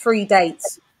those 3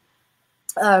 dates.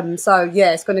 So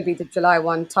yeah, it's going to be the July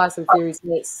one. Tyson Fury's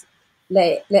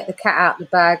let the cat out the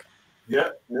bag. Yeah.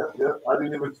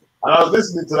 I was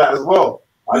listening to that as well.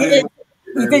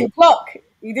 You didn't clock.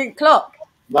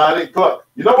 No, I didn't clock.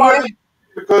 You know why? Yeah.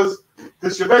 Because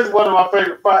Chavez is one of my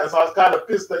favorite fighters, so I was kind of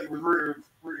pissed that he was rooting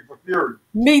for Fury.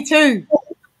 Me too.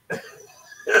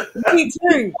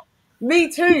 Me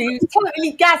too. He was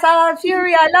totally gassed. Oh,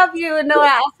 Fury, I love you, and all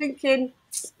that. I was thinking,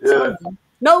 yeah.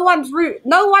 No one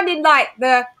in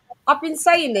I've been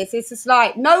saying this, it's just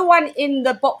like no one in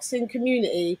the boxing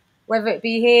community, whether it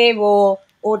be here or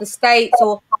the States,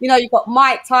 or you've got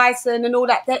Mike Tyson and all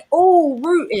that, they're all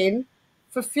rooting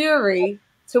for Fury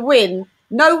to win.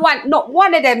 Not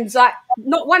one of them said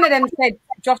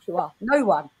Joshua. No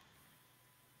one.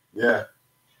 Yeah.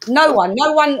 No one,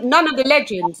 none of the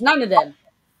legends, none of them.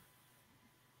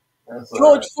 That's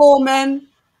George Foreman.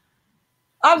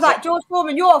 I was like, George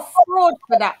Foreman, you're a fraud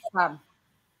for that, fam.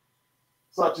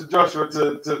 Such a Joshua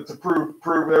to prove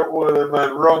all of them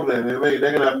man wrong then. I mean,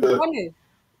 they're going to have to...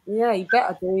 Yeah, he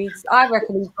better do. I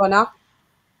reckon he's gonna.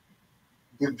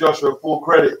 Give Joshua full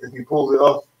credit if he pulls it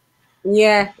off.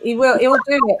 Yeah, he will. He'll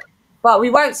do it, but we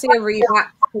won't see a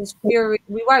rematch because Fury.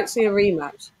 We won't see a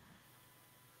rematch.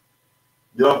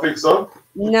 You don't think so?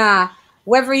 Nah.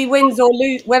 Whether he wins or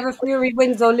lose, whether Fury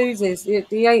wins or loses,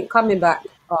 he ain't coming back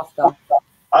after.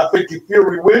 I think if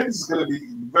Fury wins, it's going to be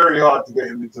very hard to get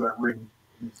him into that ring.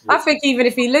 I think even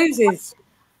if he loses,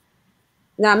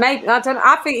 nah, maybe I don't.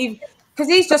 I think because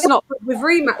he's just not good with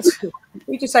rematches.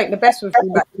 He just ain't the best with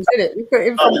rematches, is it? Look at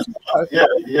him from yeah,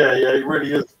 he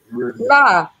really is. He really is.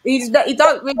 Nah, he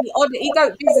don't really. He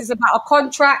don't business about a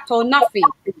contract or nothing.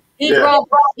 He'd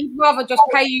rather just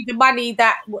pay you the money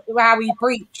that how he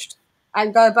breached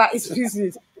and go about his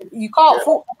business. You can't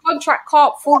contract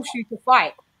can't force you to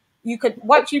fight. You could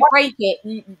once you break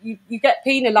it, you get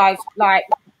penalised. Like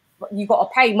you got to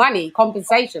pay money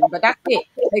compensation, but that's it.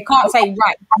 They can't say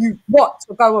right you got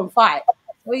to go and fight.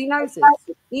 Well, he knows this.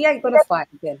 He ain't gonna fight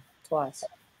again twice.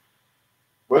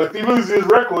 Well, if he loses his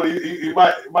record, he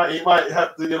might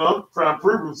have to try and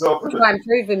prove himself. Try and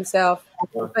prove himself,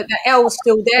 but the L's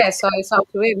still there, so it's up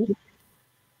to him.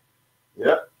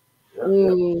 Yeah.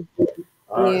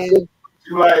 Yeah. See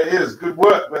like it is. Good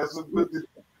work. That's some good.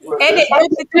 Edit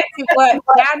good detective work,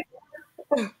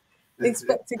 man.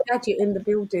 Inspector Gadget in the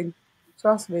building.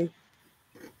 Trust me.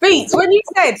 Beats, when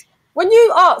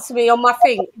you asked me on my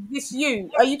thing, is this you?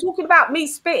 Are you talking about me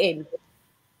spitting?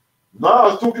 No, I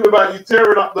was talking about you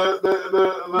tearing up the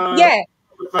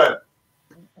fan.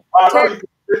 I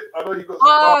know you got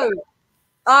some.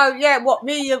 Oh yeah, what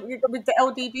me with the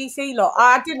LDBC lot?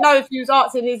 I didn't know if you was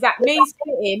asking is that me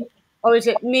spitting or is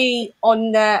it me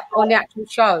on the actual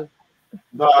show?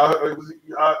 No, I was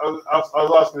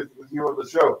asking if it was you on the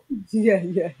show. Yeah,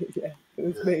 it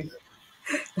was me.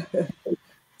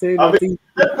 I mean,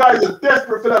 them guys are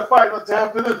desperate for that fight not to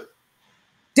happen. Isn't it?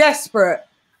 Desperate.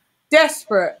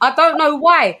 I don't know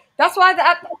why. That's why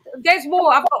there's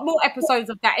more. I've got more episodes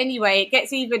of that anyway. It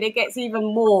gets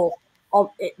even more of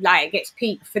it. Like it gets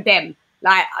peaked for them.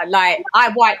 Like I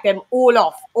wipe them all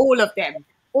off, all of them.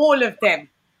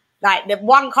 Like the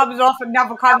one comes off,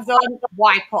 another comes on,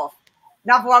 wipe off.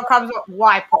 Another one comes up,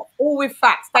 wipe off. All with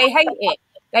facts. They hate it.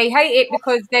 They hate it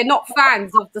because they're not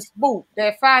fans of the sport.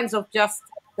 They're fans of just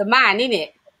the man,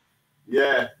 innit?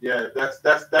 Yeah. That's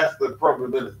the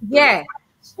problem, isn't it? Yeah.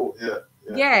 Sport, yeah.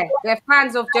 They're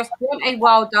fans of just Deontay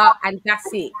Wilder and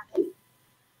that's it.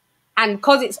 And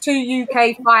because it's two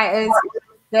UK fighters,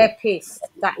 they're pissed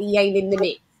that he ain't in the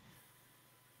mix.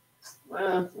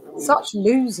 Man, such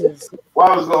losers.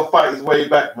 Wilder's got to fight his way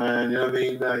back, man. You know what I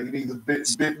mean? He needs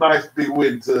a nice big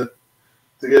win to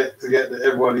get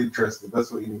everyone interested.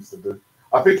 That's what he needs to do.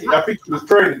 I think he was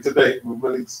training today with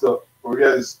Malik Scott, or he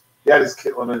had his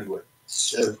kit on anyway.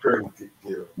 He had his training kit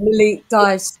on. Malik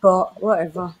Dice Scott,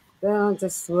 whatever.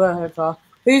 Just whatever.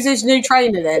 Who's his new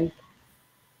trainer then?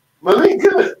 Malik,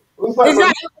 isn't it? Is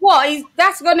that what?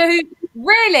 That's gonna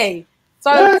really?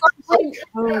 So yeah.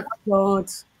 Oh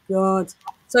God.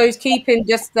 So he's keeping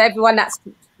just everyone that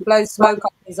blows smoke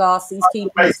up his ass. He's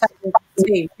keeping the same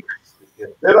team.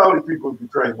 They're the only people who can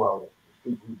train well.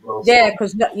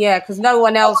 Because no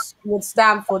one else would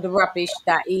stand for the rubbish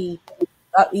that he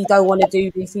don't want to do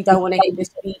this. He don't want to hit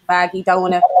this beat bag. He don't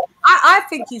want to. I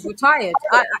think he's retired.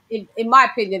 In my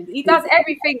opinion, he does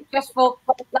everything just for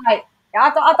like. I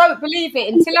don't believe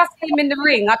it until I see him in the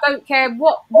ring. I don't care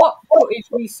what footage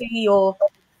we see or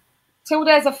till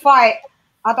there's a fight.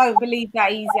 I don't believe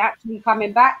that he's actually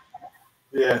coming back.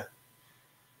 Yeah,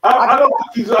 I don't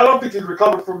think he's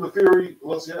recovered from the Fury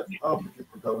loss yet. I don't think he's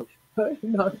recovered.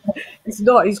 No, he's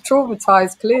not. He's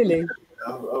traumatized. Clearly,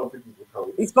 I don't think he's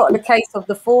recovered. He's got the case of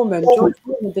the Foreman. George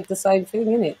Foreman did the same thing,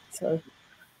 innit? So.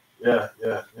 Yeah.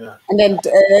 And then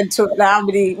took how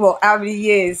many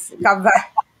years to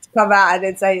come out and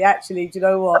then say, actually, do you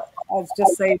know what? I was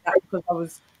just saying that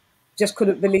because just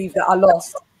couldn't believe that I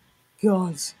lost.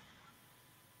 God.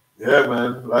 Yeah,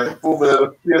 man. Like Foreman had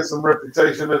a fearsome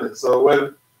reputation in it. So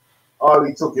when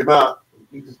Ali took him out,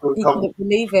 he just couldn't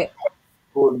believe it.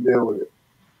 Couldn't deal with it.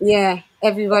 Yeah,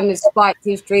 everyone has spiked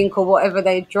his drink or whatever.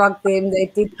 They drugged him. They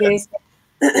did this.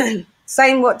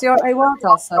 Saying what Deontay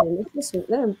Wilder's saying. Listen,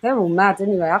 they're all mad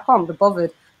anyway. I can't be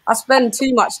bothered. I spend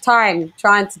too much time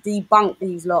trying to debunk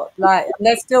these lot. Like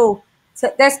they're still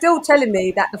telling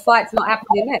me that the fight's not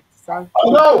happening next. So I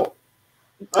know.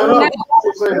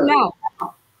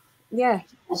 Yeah.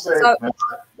 So,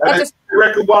 I just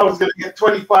reckon Wilder's going to get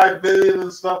 25 million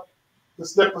and stuff to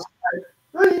step aside.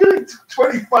 No, you need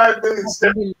 25 million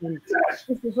step. This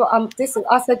is what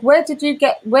I said. Where did you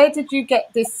get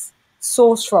this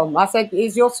source from? I said,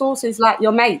 is your sources like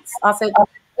your mates? I said,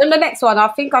 in the next one, I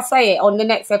think I say it on the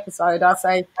next episode. I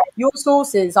say your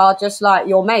sources are just like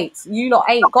your mates. You lot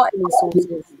ain't got any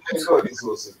sources. Ain't got any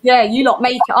sources. Yeah, you lot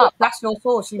make it up. That's your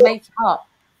source. You make it up.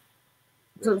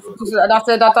 And I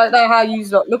said, I don't know how you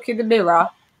lot look in the mirror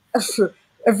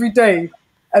every day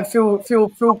and feel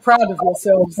proud of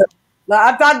yourselves.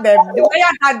 Like I've done them. The way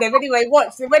I've done them, anyway.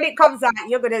 Watch. So when it comes out,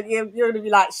 you're gonna be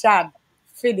like Shan,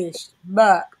 finished,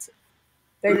 murked.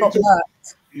 They got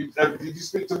murked. Did you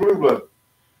speak to Blue Blood?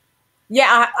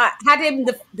 Yeah, I had him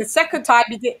the second time.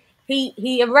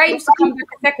 He arranged to come back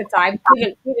the second time.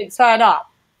 Didn't turn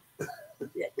up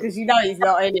because you know he's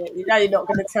not in it. You know you're not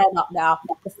going to turn up now.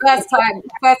 The first time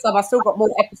I still got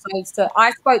more episodes to.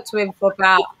 I spoke to him for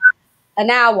about an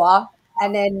hour,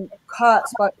 and then Kurt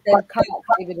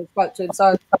came in and spoke to him.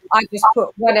 So I just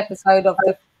put one episode of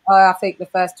I think the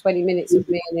first 20 minutes of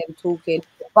me and him talking.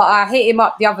 But I hit him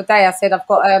up the other day. I said I've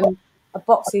got a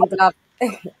boxing glove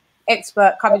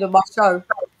expert coming on my show.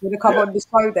 Going to come on the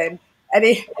show then. And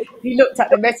he looked at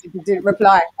the message and didn't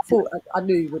reply. I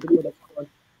knew he would have come on.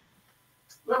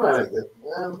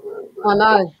 I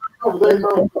know.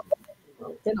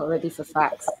 They're not ready for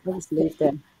facts. I'll just leave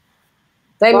them.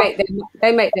 They make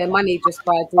their money just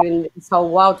by doing this whole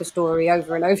Wilder story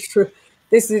over and over.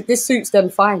 This suits them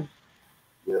fine.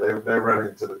 Yeah, they ran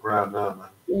into the ground now, man.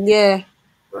 Yeah.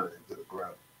 Ran into the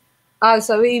ground. Oh,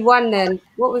 so he won then.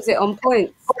 What was it on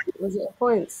points? Was it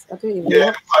points? I don't even know. Yeah,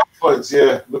 looked like points.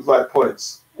 Yeah, looked like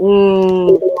points.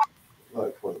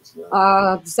 Like points,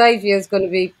 man. Xavier's going to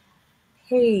be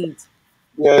paid.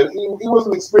 Yeah, he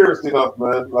wasn't experienced enough,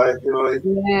 man. Like, you know,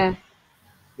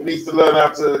 he needs to learn how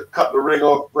to cut the ring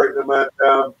off, break the man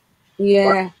down.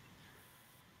 Yeah.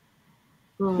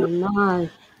 Oh, no.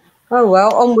 Oh,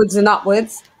 well, onwards and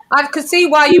upwards. I could see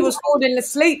why you was falling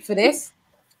asleep for this.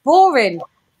 Boring.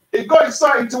 It got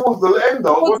exciting towards the end,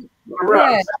 though.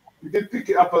 Yeah. He did pick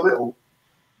it up a little.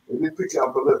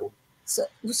 So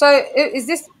is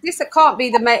this it can't be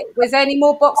the main? Was there any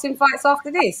more boxing fights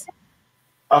after this?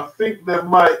 I think there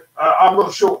might. I'm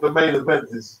not sure what the main event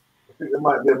is. I think there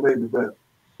might be a main event.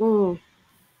 I'm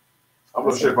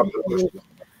not sure if I can watch it.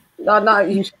 No,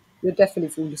 you're definitely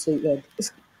falling asleep then.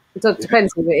 It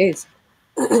depends who it is.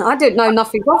 I didn't know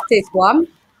nothing of this one.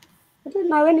 I didn't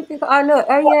know anything. Oh look,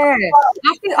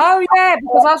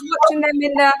 because I was watching them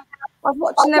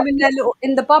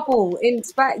in the bubble in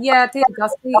Spain. Yeah,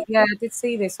 I did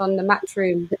see this on the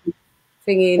Matchroom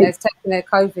thingy. And they're taking their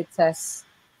COVID tests.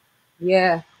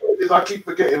 Yeah. I keep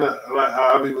forgetting that. Like,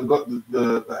 I haven't even got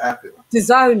the app. The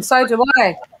Zone. So do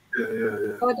I.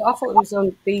 Yeah. I thought it was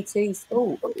on BT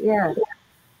Sport. Yeah.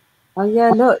 Oh yeah,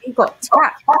 look, he got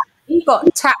tapped. He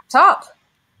got tapped up.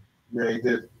 Yeah, he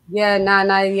did. Yeah,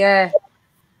 yeah.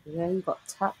 Yeah, he got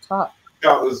tapped up. It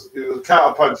was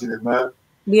counter punching him, man.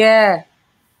 Yeah.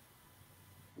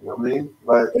 You know what I mean?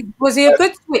 Like, was he a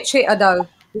good switch hitter though?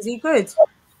 Was he good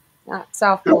at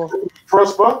Southpaw?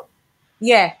 Prosper?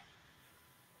 Yeah.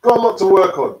 Got a lot to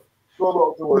work on.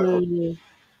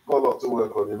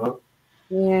 You know?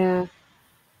 Yeah.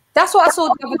 That's what I saw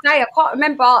the other day. I can't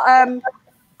remember. A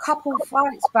couple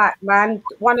fights back, man.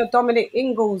 One of Dominic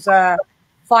Ingles'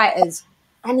 fighters.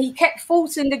 And he kept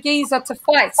forcing the geezer to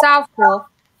fight Southpaw.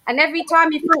 And every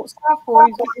time he fought Southpaw,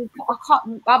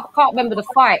 I can't remember the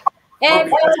fight.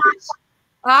 Every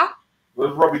time. It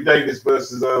was Robbie Davis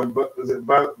versus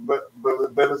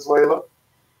Venezuela?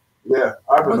 Yeah,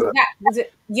 I remember that.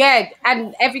 Yeah,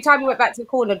 and every time he went back to the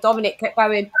corner, Dominic kept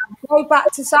going, go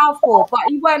back to Southpaw. But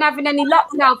he weren't having any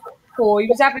luck Southpaw. He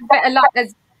was having better luck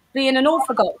as being an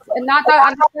Orthodox. And I don't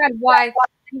understand why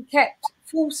he kept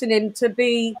forcing him to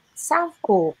be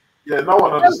Southpaw. Yeah, no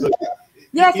one understood.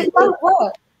 Yes, it don't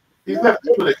work. He left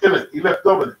Dominic, didn't he? He left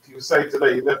Dominic. He was saying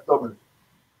today he left Dominic.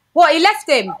 What, he left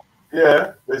him?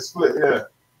 Yeah, they split, yeah.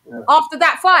 After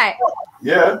that fight?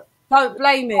 Yeah. Don't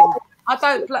blame him.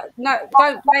 Don't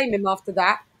blame him after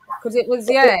that. Because it was,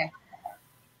 yeah.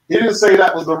 He didn't say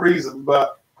that was the reason,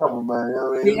 but come on, man. You know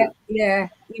what I mean? Yeah.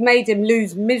 He made him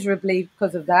lose miserably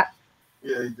because of that.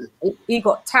 Yeah, he did. He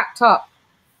got tapped up.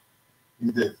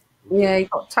 He did. Yeah, he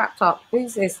got tapped up.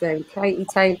 Who's this then? Katie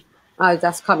Taylor. Oh,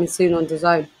 that's coming soon on the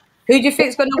Zone. Who do you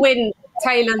think's going to win,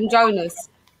 Taylor and Jonas?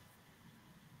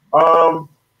 I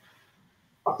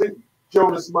think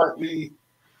Jonas might be.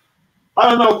 I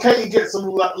don't know. Katie gets some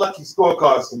lucky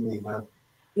scorecards to me, man.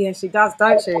 Yeah, she does,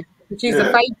 don't she? She's a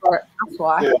favourite. That's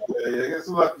why. Yeah. Get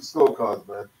some lucky scorecards,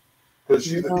 man. Because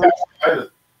she's a cash cow.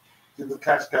 She's a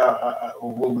cash cow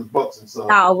of women's boxing.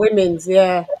 So. Out of women's,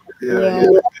 yeah.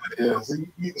 So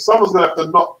someone's gonna have to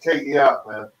knock Katie out,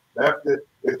 man. They have to,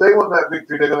 if they want that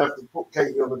victory, they're gonna have to put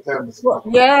Katie on the canvas.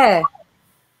 Yeah.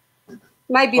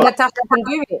 Maybe But Natasha can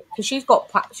do it because she's got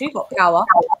power. she's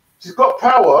got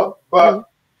power, but Mm.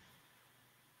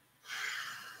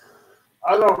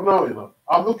 I don't know. You know,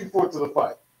 I'm looking forward to the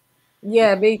fight.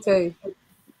 Yeah, me too.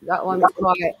 That one's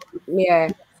quite. Yeah.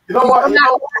 You know She's what? done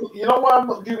that. You know why I'm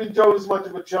not giving Joe as much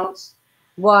of a chance?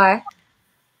 Why?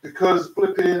 Because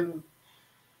flipping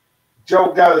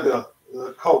Joe Gallagher,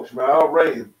 the coach, man, I'll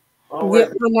rate him. I'll Yeah,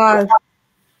 rate him. I know.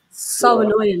 So Yeah.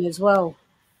 annoying as well.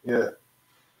 Yeah.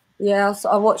 Yeah,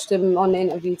 I watched him on the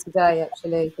interview today.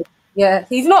 Actually, yeah,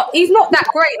 he's not. He's not that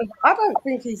great. I don't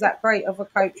think he's that great of a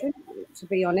coach, to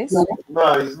be honest.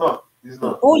 No, he's not. He's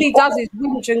not. All he does is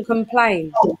whinge and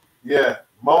complain. Yeah.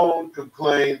 Moan,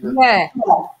 complain, and Yeah, you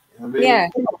know what I mean, yeah,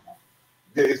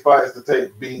 get his fighters to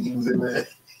take beatings in there.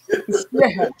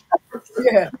 yeah,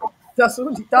 yeah. That's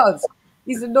all he does.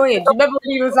 He's annoying. Do you remember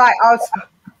when he was like,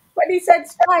 when he said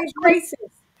Spy is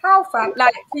racist? How fam?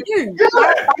 Like for you?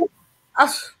 Yeah.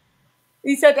 I,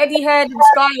 he said Eddie Hearn and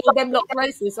Sky all them not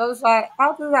racist. I was like,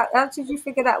 how did you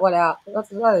figure that one out? I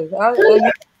don't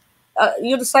know.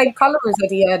 You're the same colour as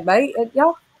Eddie Hearn, mate.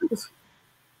 Yeah.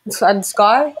 And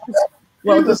Sky.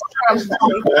 Well, He's a strange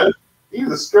dude, man. He's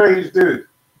a strange dude.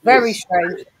 very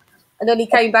strange. And then he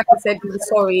came back and said he was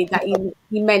sorry that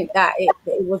he meant that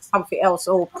it was something else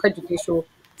or prejudicial.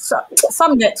 So,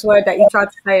 some next word that he tried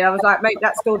to say. I was like, mate,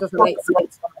 that still doesn't make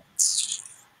sense.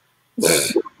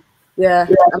 Yeah,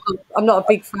 I'm not a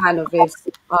big fan of his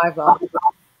either.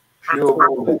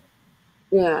 Pure.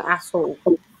 Yeah, at all.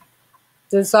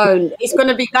 The Zone. It's going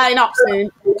to be going up soon.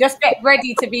 Just get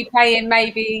ready to be paying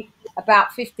maybe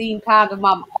about £15 a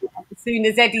month as soon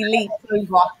as Eddie leaks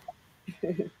over.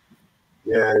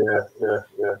 Yeah.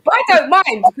 But I don't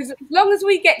mind because as long as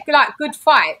we get like good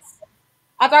fights,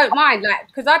 I don't mind. Like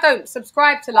because I don't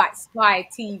subscribe to like Sky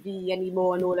TV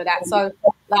anymore and all of that. So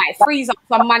like it frees up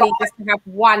some money just to have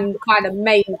one kind of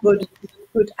main good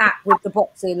app with the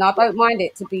boxing. I don't mind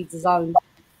it to be the Zone.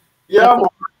 Yeah, I'm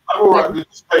all right with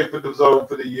just pay for the Zone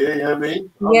for the year, you know what I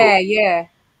mean?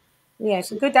 Yeah.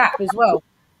 It's a good app as well,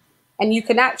 and you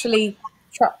can actually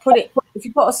put it if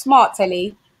you've got a smart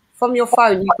telly from your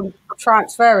phone. You can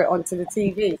transfer it onto the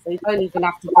TV, so you don't even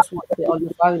have to just watch it on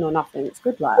the phone or nothing. It's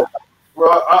good like that.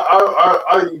 Well,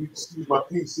 I use my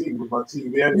PC with my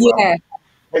TV anyway. Yeah,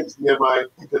 HDMI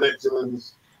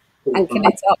connections. and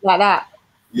connect it up like that.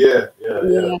 Yeah.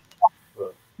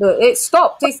 Look, it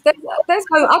stopped. There's no.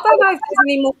 I don't know if there's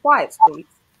any more fights, please.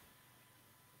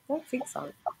 I don't think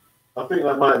so. I think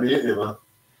that might be it, you know.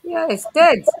 Yeah, it's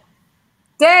dead.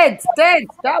 Dead.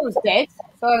 That was dead.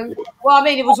 So, well, I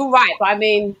mean, it was all right, but I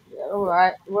mean, all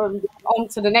right. We're on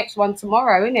to the next one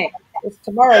tomorrow, isn't it? It's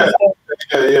tomorrow.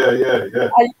 Yeah.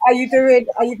 Are you doing?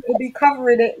 Are you going to be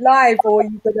covering it live, or are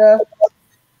you going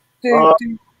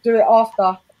to do it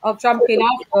after? I'll jump in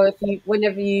after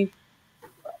whenever you.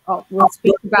 We'll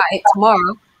speak about it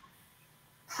tomorrow.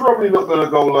 Probably not going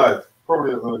to go live.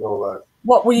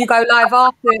 What will you go live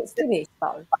after it's finished,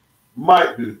 though?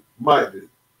 Might do.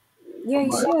 Yeah,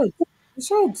 you should. You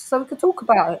should, so we could talk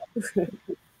about it.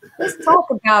 Let's talk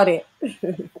about it.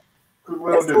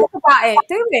 Let's talk about it.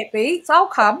 Do it, Beats. I'll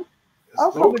come.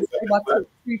 I'll come and say my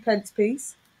 2p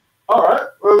piece. All right.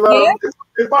 Well, Yeah?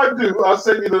 if I do, I'll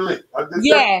send you the link.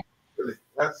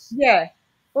 Yeah.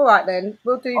 All right, then.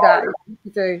 We'll do that.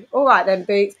 All right, then,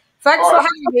 Beats. Thanks for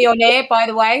having me on here, by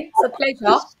the way. It's a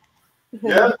pleasure.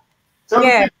 Yeah? Tell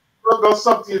me go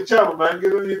sub to your channel, man.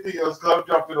 Give them your details because I'm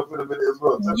jumping up in a minute as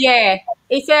well. Yeah.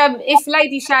 It's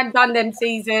Lady Shan Dundham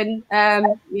season.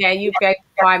 Yeah, you go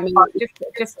find me.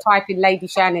 Just type in Lady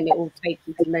Shan and it will take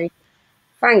you to me.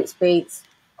 Thanks, Beats.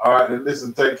 All right, then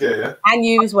listen, take care, yeah? And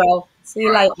you as well. See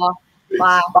you later. Peace.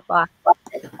 Bye.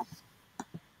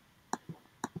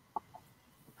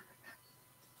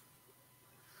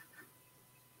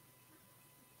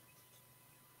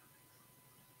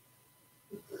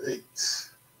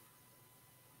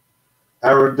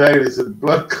 Aaron Davis and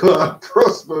blood clot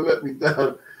Prosper let me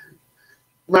down.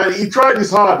 Man, he tried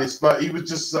his hardest, but he was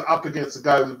just up against a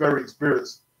guy who was very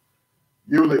experienced.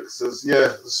 Ulick says,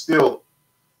 yeah, still.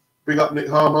 Big up Nick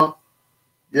Harmer.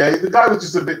 Yeah, the guy was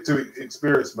just a bit too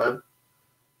experienced, man.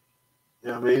 You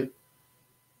know what I mean?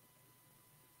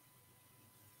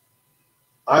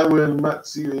 I win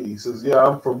Matsui. He says, yeah,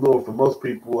 I'm from North, and most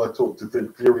people I talk to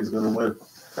think Fury's going to win.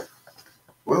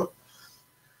 Well,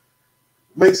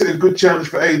 makes it a good challenge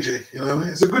for AJ. You know,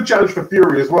 it's a good challenge for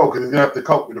Fury as well because he's gonna have to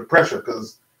cope with the pressure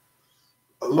because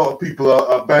a lot of people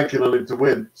are banking on him to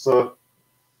win. So,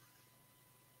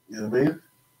 you know what I mean?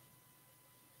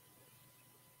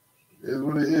 It is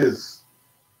what it is.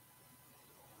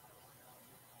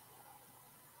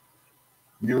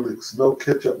 Ulix, no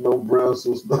ketchup, no brown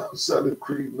sauce, no salad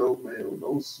cream, no mayo,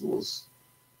 no sauce.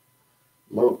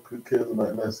 Look, who cares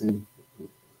about Nassim?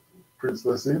 Prince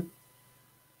Nassim?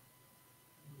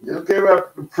 You don't care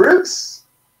about the Prince?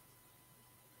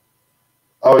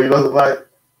 Oh, he doesn't like.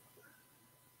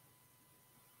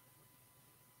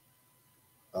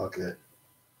 Okay.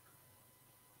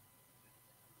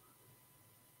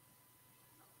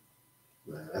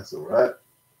 Man, that's all right.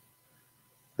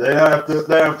 They don't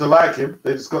have to like him.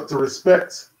 They just got to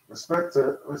respect him,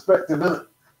 innit?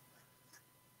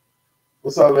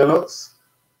 What's up, Lennox?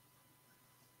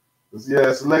 Yeah,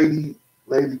 it's Lady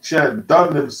Chan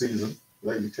Dunham season.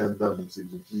 Lady Chan Dunham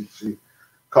season. She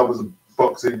covers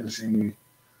boxing and she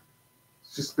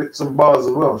spits some bars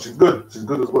as well. She's good. She's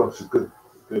good as well. She's good.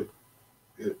 Good.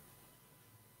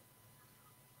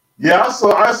 Yeah, I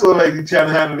saw Lady Chan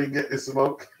Hanley get this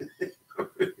smoke.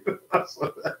 I saw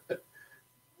that.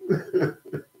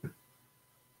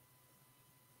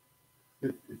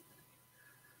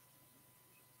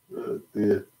 Oh,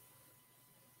 dear.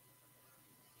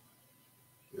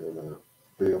 Yeah,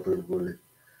 big up everybody.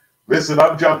 Listen,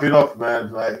 I'm jumping off,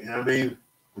 man. Like, you know what I mean?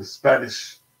 The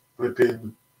Spanish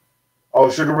flipping. Oh,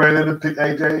 Sugar Ray Leonard picked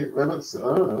AJ Lennox.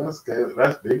 Oh, that's okay.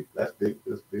 That's big. That's big.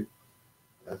 That's big.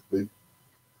 That's big.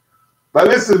 But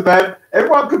listen, man,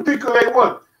 everyone can pick who they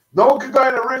want. No one can go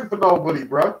in the ring for nobody,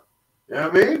 bro. You know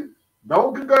what I mean? No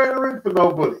one can go in the ring for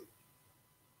nobody.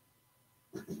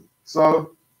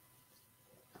 So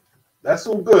that's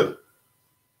all good.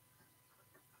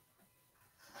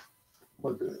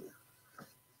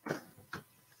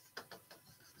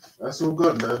 That's all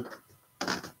good, man.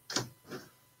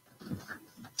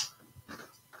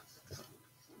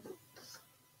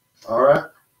 All right,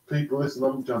 people, listen,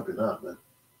 I'm jumping out, man.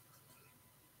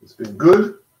 It's been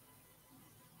good.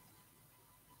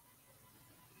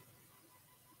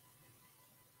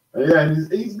 And yeah,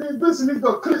 and he's got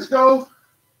Klitschko.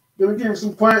 Gonna give him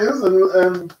some pointers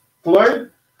and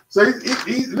Floyd. So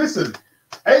he listen.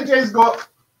 AJ's got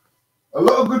a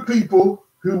lot of good people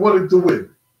who wanted to win,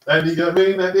 and you know what I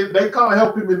mean. And they can't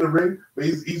help him in the ring, but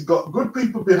he's got good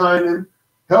people behind him,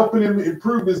 helping him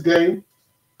improve his game.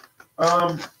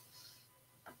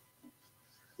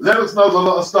 Lennox knows a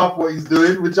lot of stuff what he's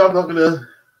doing, which I'm not gonna,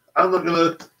 you know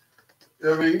what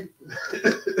I mean,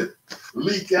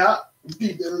 leak out.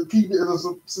 Keep it as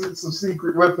some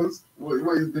secret weapons.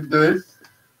 What he's been doing.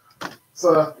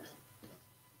 So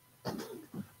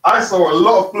I saw a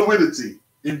lot of fluidity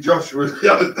in Joshua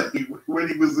the other day when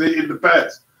he was in the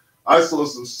past. I saw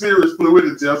some serious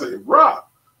fluidity. I was like, "Rah,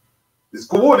 this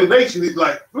coordination is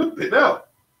like flipping out."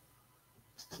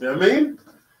 You know what I mean?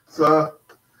 So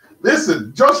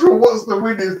listen, Joshua wants to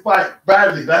win his fight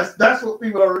badly. That's what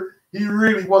people are. He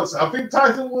really wants it. I think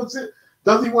Tyson wants it.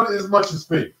 Does he want it as much as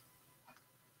Smith?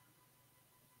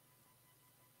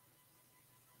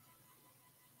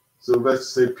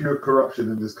 Sylvester say pure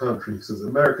corruption in this country. Says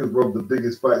Americans robbed the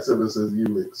biggest fights ever, says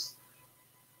Ulix.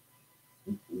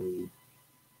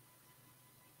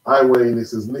 Highway,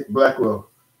 this is Nick Blackwell.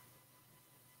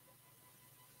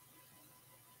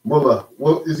 Muller,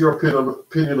 what is your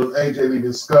opinion on AJ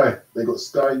leaving Sky? They got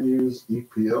Sky News,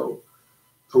 EPL,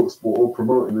 TalkSport, all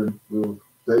promoting him with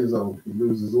DAZN. He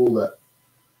loses all that.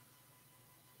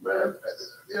 Man,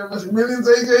 you know how much millions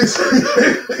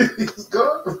AJ's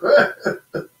got?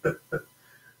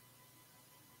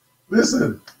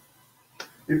 Listen,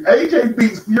 if AJ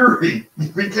beats Fury, you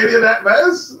think any of that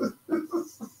matters?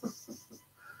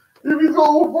 If he's got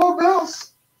all 4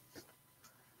 belts.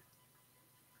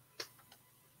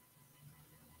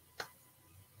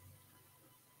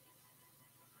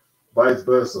 Vice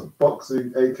versa.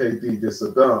 Boxing, AKD,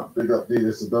 Saddam. Big up DJ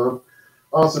Saddam.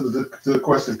 Answer to the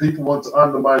question. People want to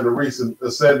undermine the recent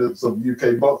ascendance of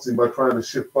UK boxing by trying to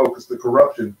shift focus to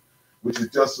corruption, which is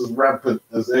just as rampant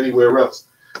as anywhere else.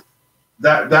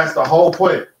 That's the whole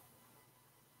point.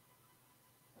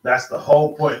 That's the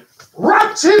whole point.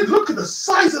 Ratchet, look at the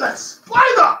size of that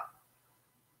spider.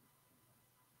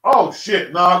 Oh,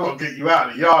 shit. No, I'm going to get you out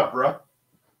of the yard, bro.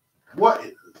 What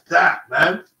is that,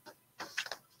 man?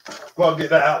 Got to get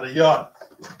that out of the yard.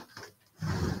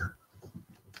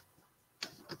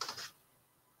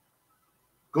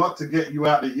 Got to get you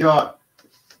out of the yard.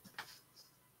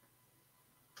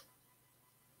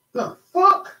 The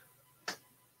fuck?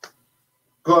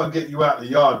 Got to get you out of the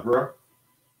yard, bro.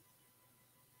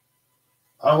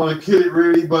 I don't want to kill it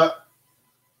really, but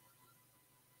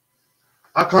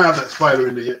I can't have that spider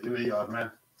in the yard,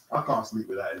 man. I can't sleep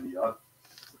with that in the yard.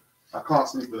 I can't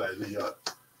sleep with that in the yard.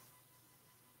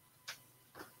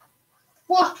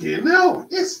 Fucking hell,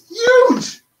 it's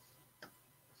huge.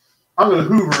 I'm gonna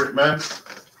hoover it, man.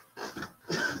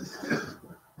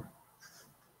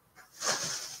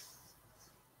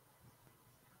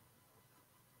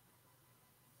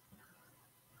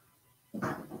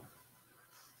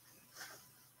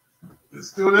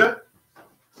 Still there?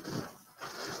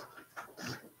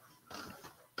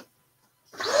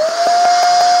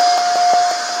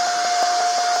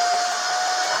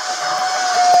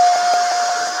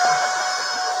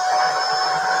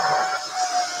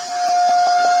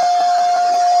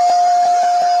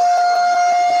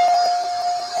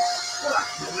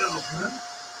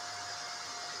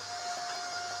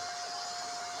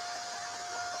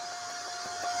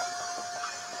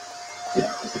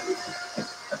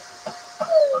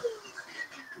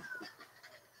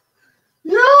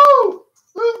 Yo!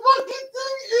 The fucking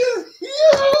thing is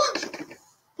huge!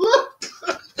 Look!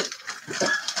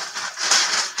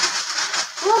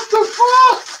 What the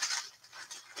fuck?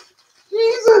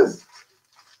 Jesus!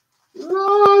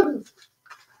 Lord!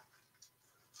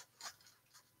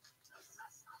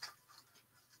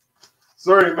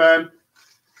 Sorry, man.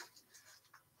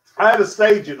 I had a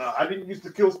stage, you know. I didn't used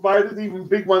to kill spiders, even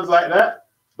big ones like that.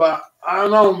 But I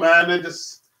don't know, man. They're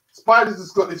just... Spiders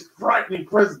just got this frightening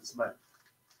presence, man.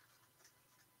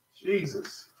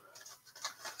 Jesus.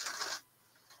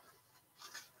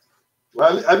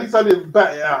 Well, at least I didn't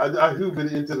bat it out. I hoovered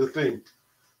it into the thing.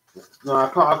 No, I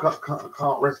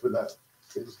can't rest with that.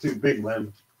 It was too big,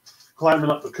 man. Climbing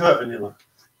up the curtain, you know.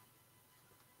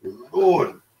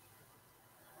 Lord.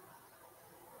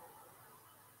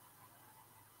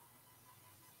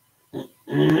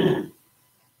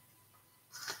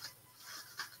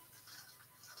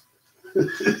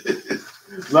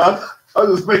 Nah,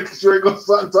 I'm just making sure it got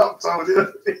something up, Tony.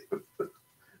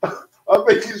 I'm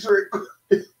making sure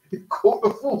it caught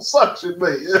the full suction,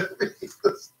 mate. Yeah?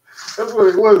 That's what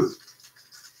it was.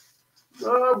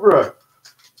 Nah, bro.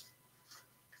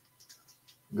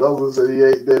 Golden said he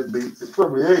ate dead beats. It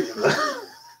probably ate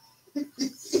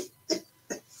it.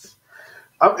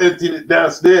 I'm emptying it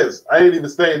downstairs. I ain't even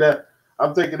staying there.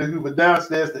 I'm taking the Hoover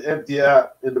downstairs to empty it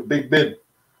out in the big bin.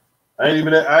 I ain't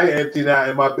emptying out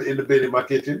in the bin in my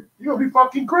kitchen. You're gonna be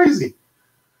fucking crazy.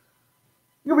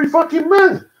 You're gonna be fucking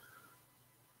mad.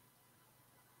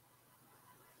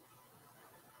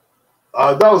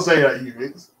 Don't say that, you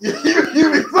mix. You don't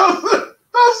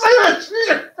say that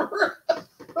shit,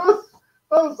 bro.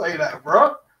 Don't say that,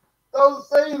 bro. Don't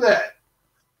say that.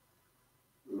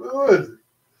 Lord.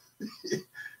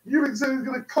 You said he's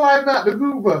gonna climb out the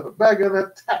Hoover bag and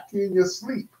attack you in your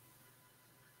sleep.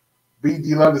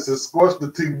 BG London says, squash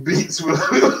the two beats with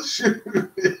a shoe.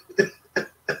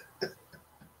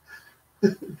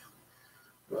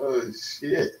 Oh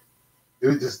shit. It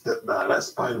was just that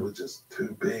spider was just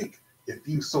too big. If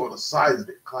you saw the size of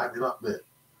it climbing up there.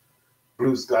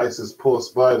 Blue Sky says, poor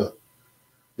spider.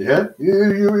 Yeah?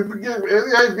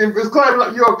 If it's climbing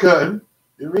up your curtain,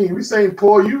 you know what I mean? We saying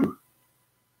poor you.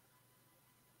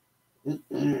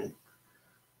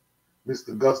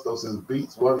 Mr. Gusto says,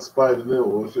 beats one spider nil,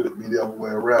 or should it be the other way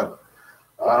around?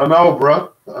 I don't know,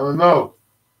 bro. I don't know.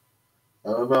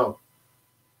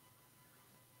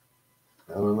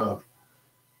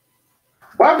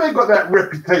 Why have they got that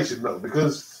reputation, though?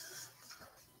 Because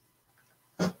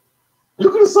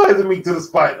look at the size of me to the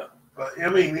spider. I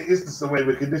mean, it's just the way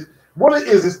we can. What it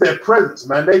is their presence,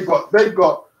 man. They've got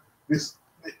this.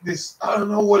 I don't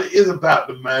know what it is about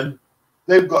them, man.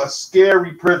 They've got a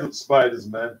scary presence, spiders,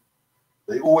 man.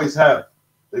 They always have.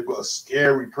 They've got a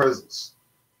scary presence.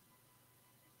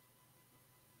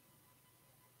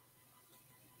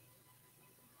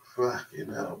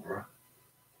 Fucking hell, bro.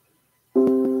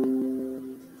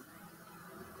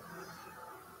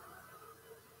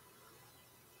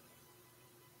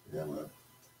 Yeah, man.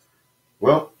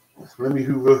 Well, let me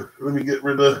get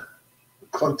rid of the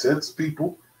contents,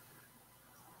 people.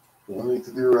 What I need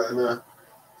to do right now.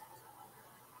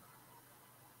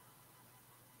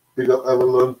 Big up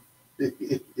Avalon.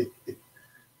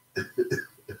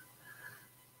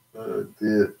 Oh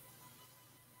dear.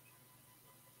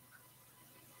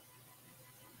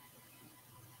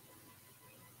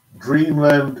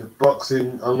 Dreamland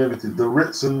Boxing Unlimited. The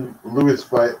Ritz and Lewis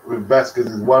fight with Vasquez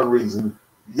is one reason.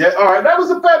 Yeah, all right, that was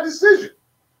a bad decision.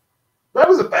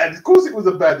 Of course it was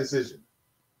a bad decision.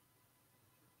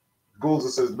 Goulza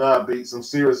says, nah, beat some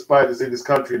serious fighters in this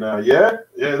country now. Yeah?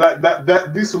 Yeah,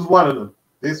 this was one of them.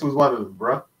 This was one of them,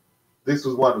 bro. This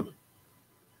was one of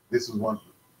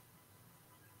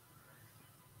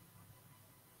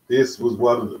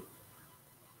them.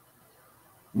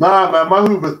 Nah, man, my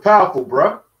Hoover's powerful,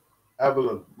 bro.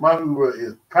 Avalon, my Hoover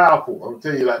is powerful. I'm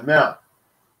telling you that now.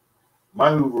 My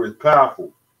Hoover is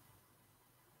powerful.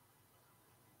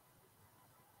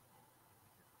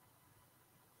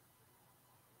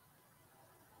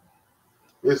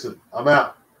 Listen, I'm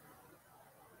out.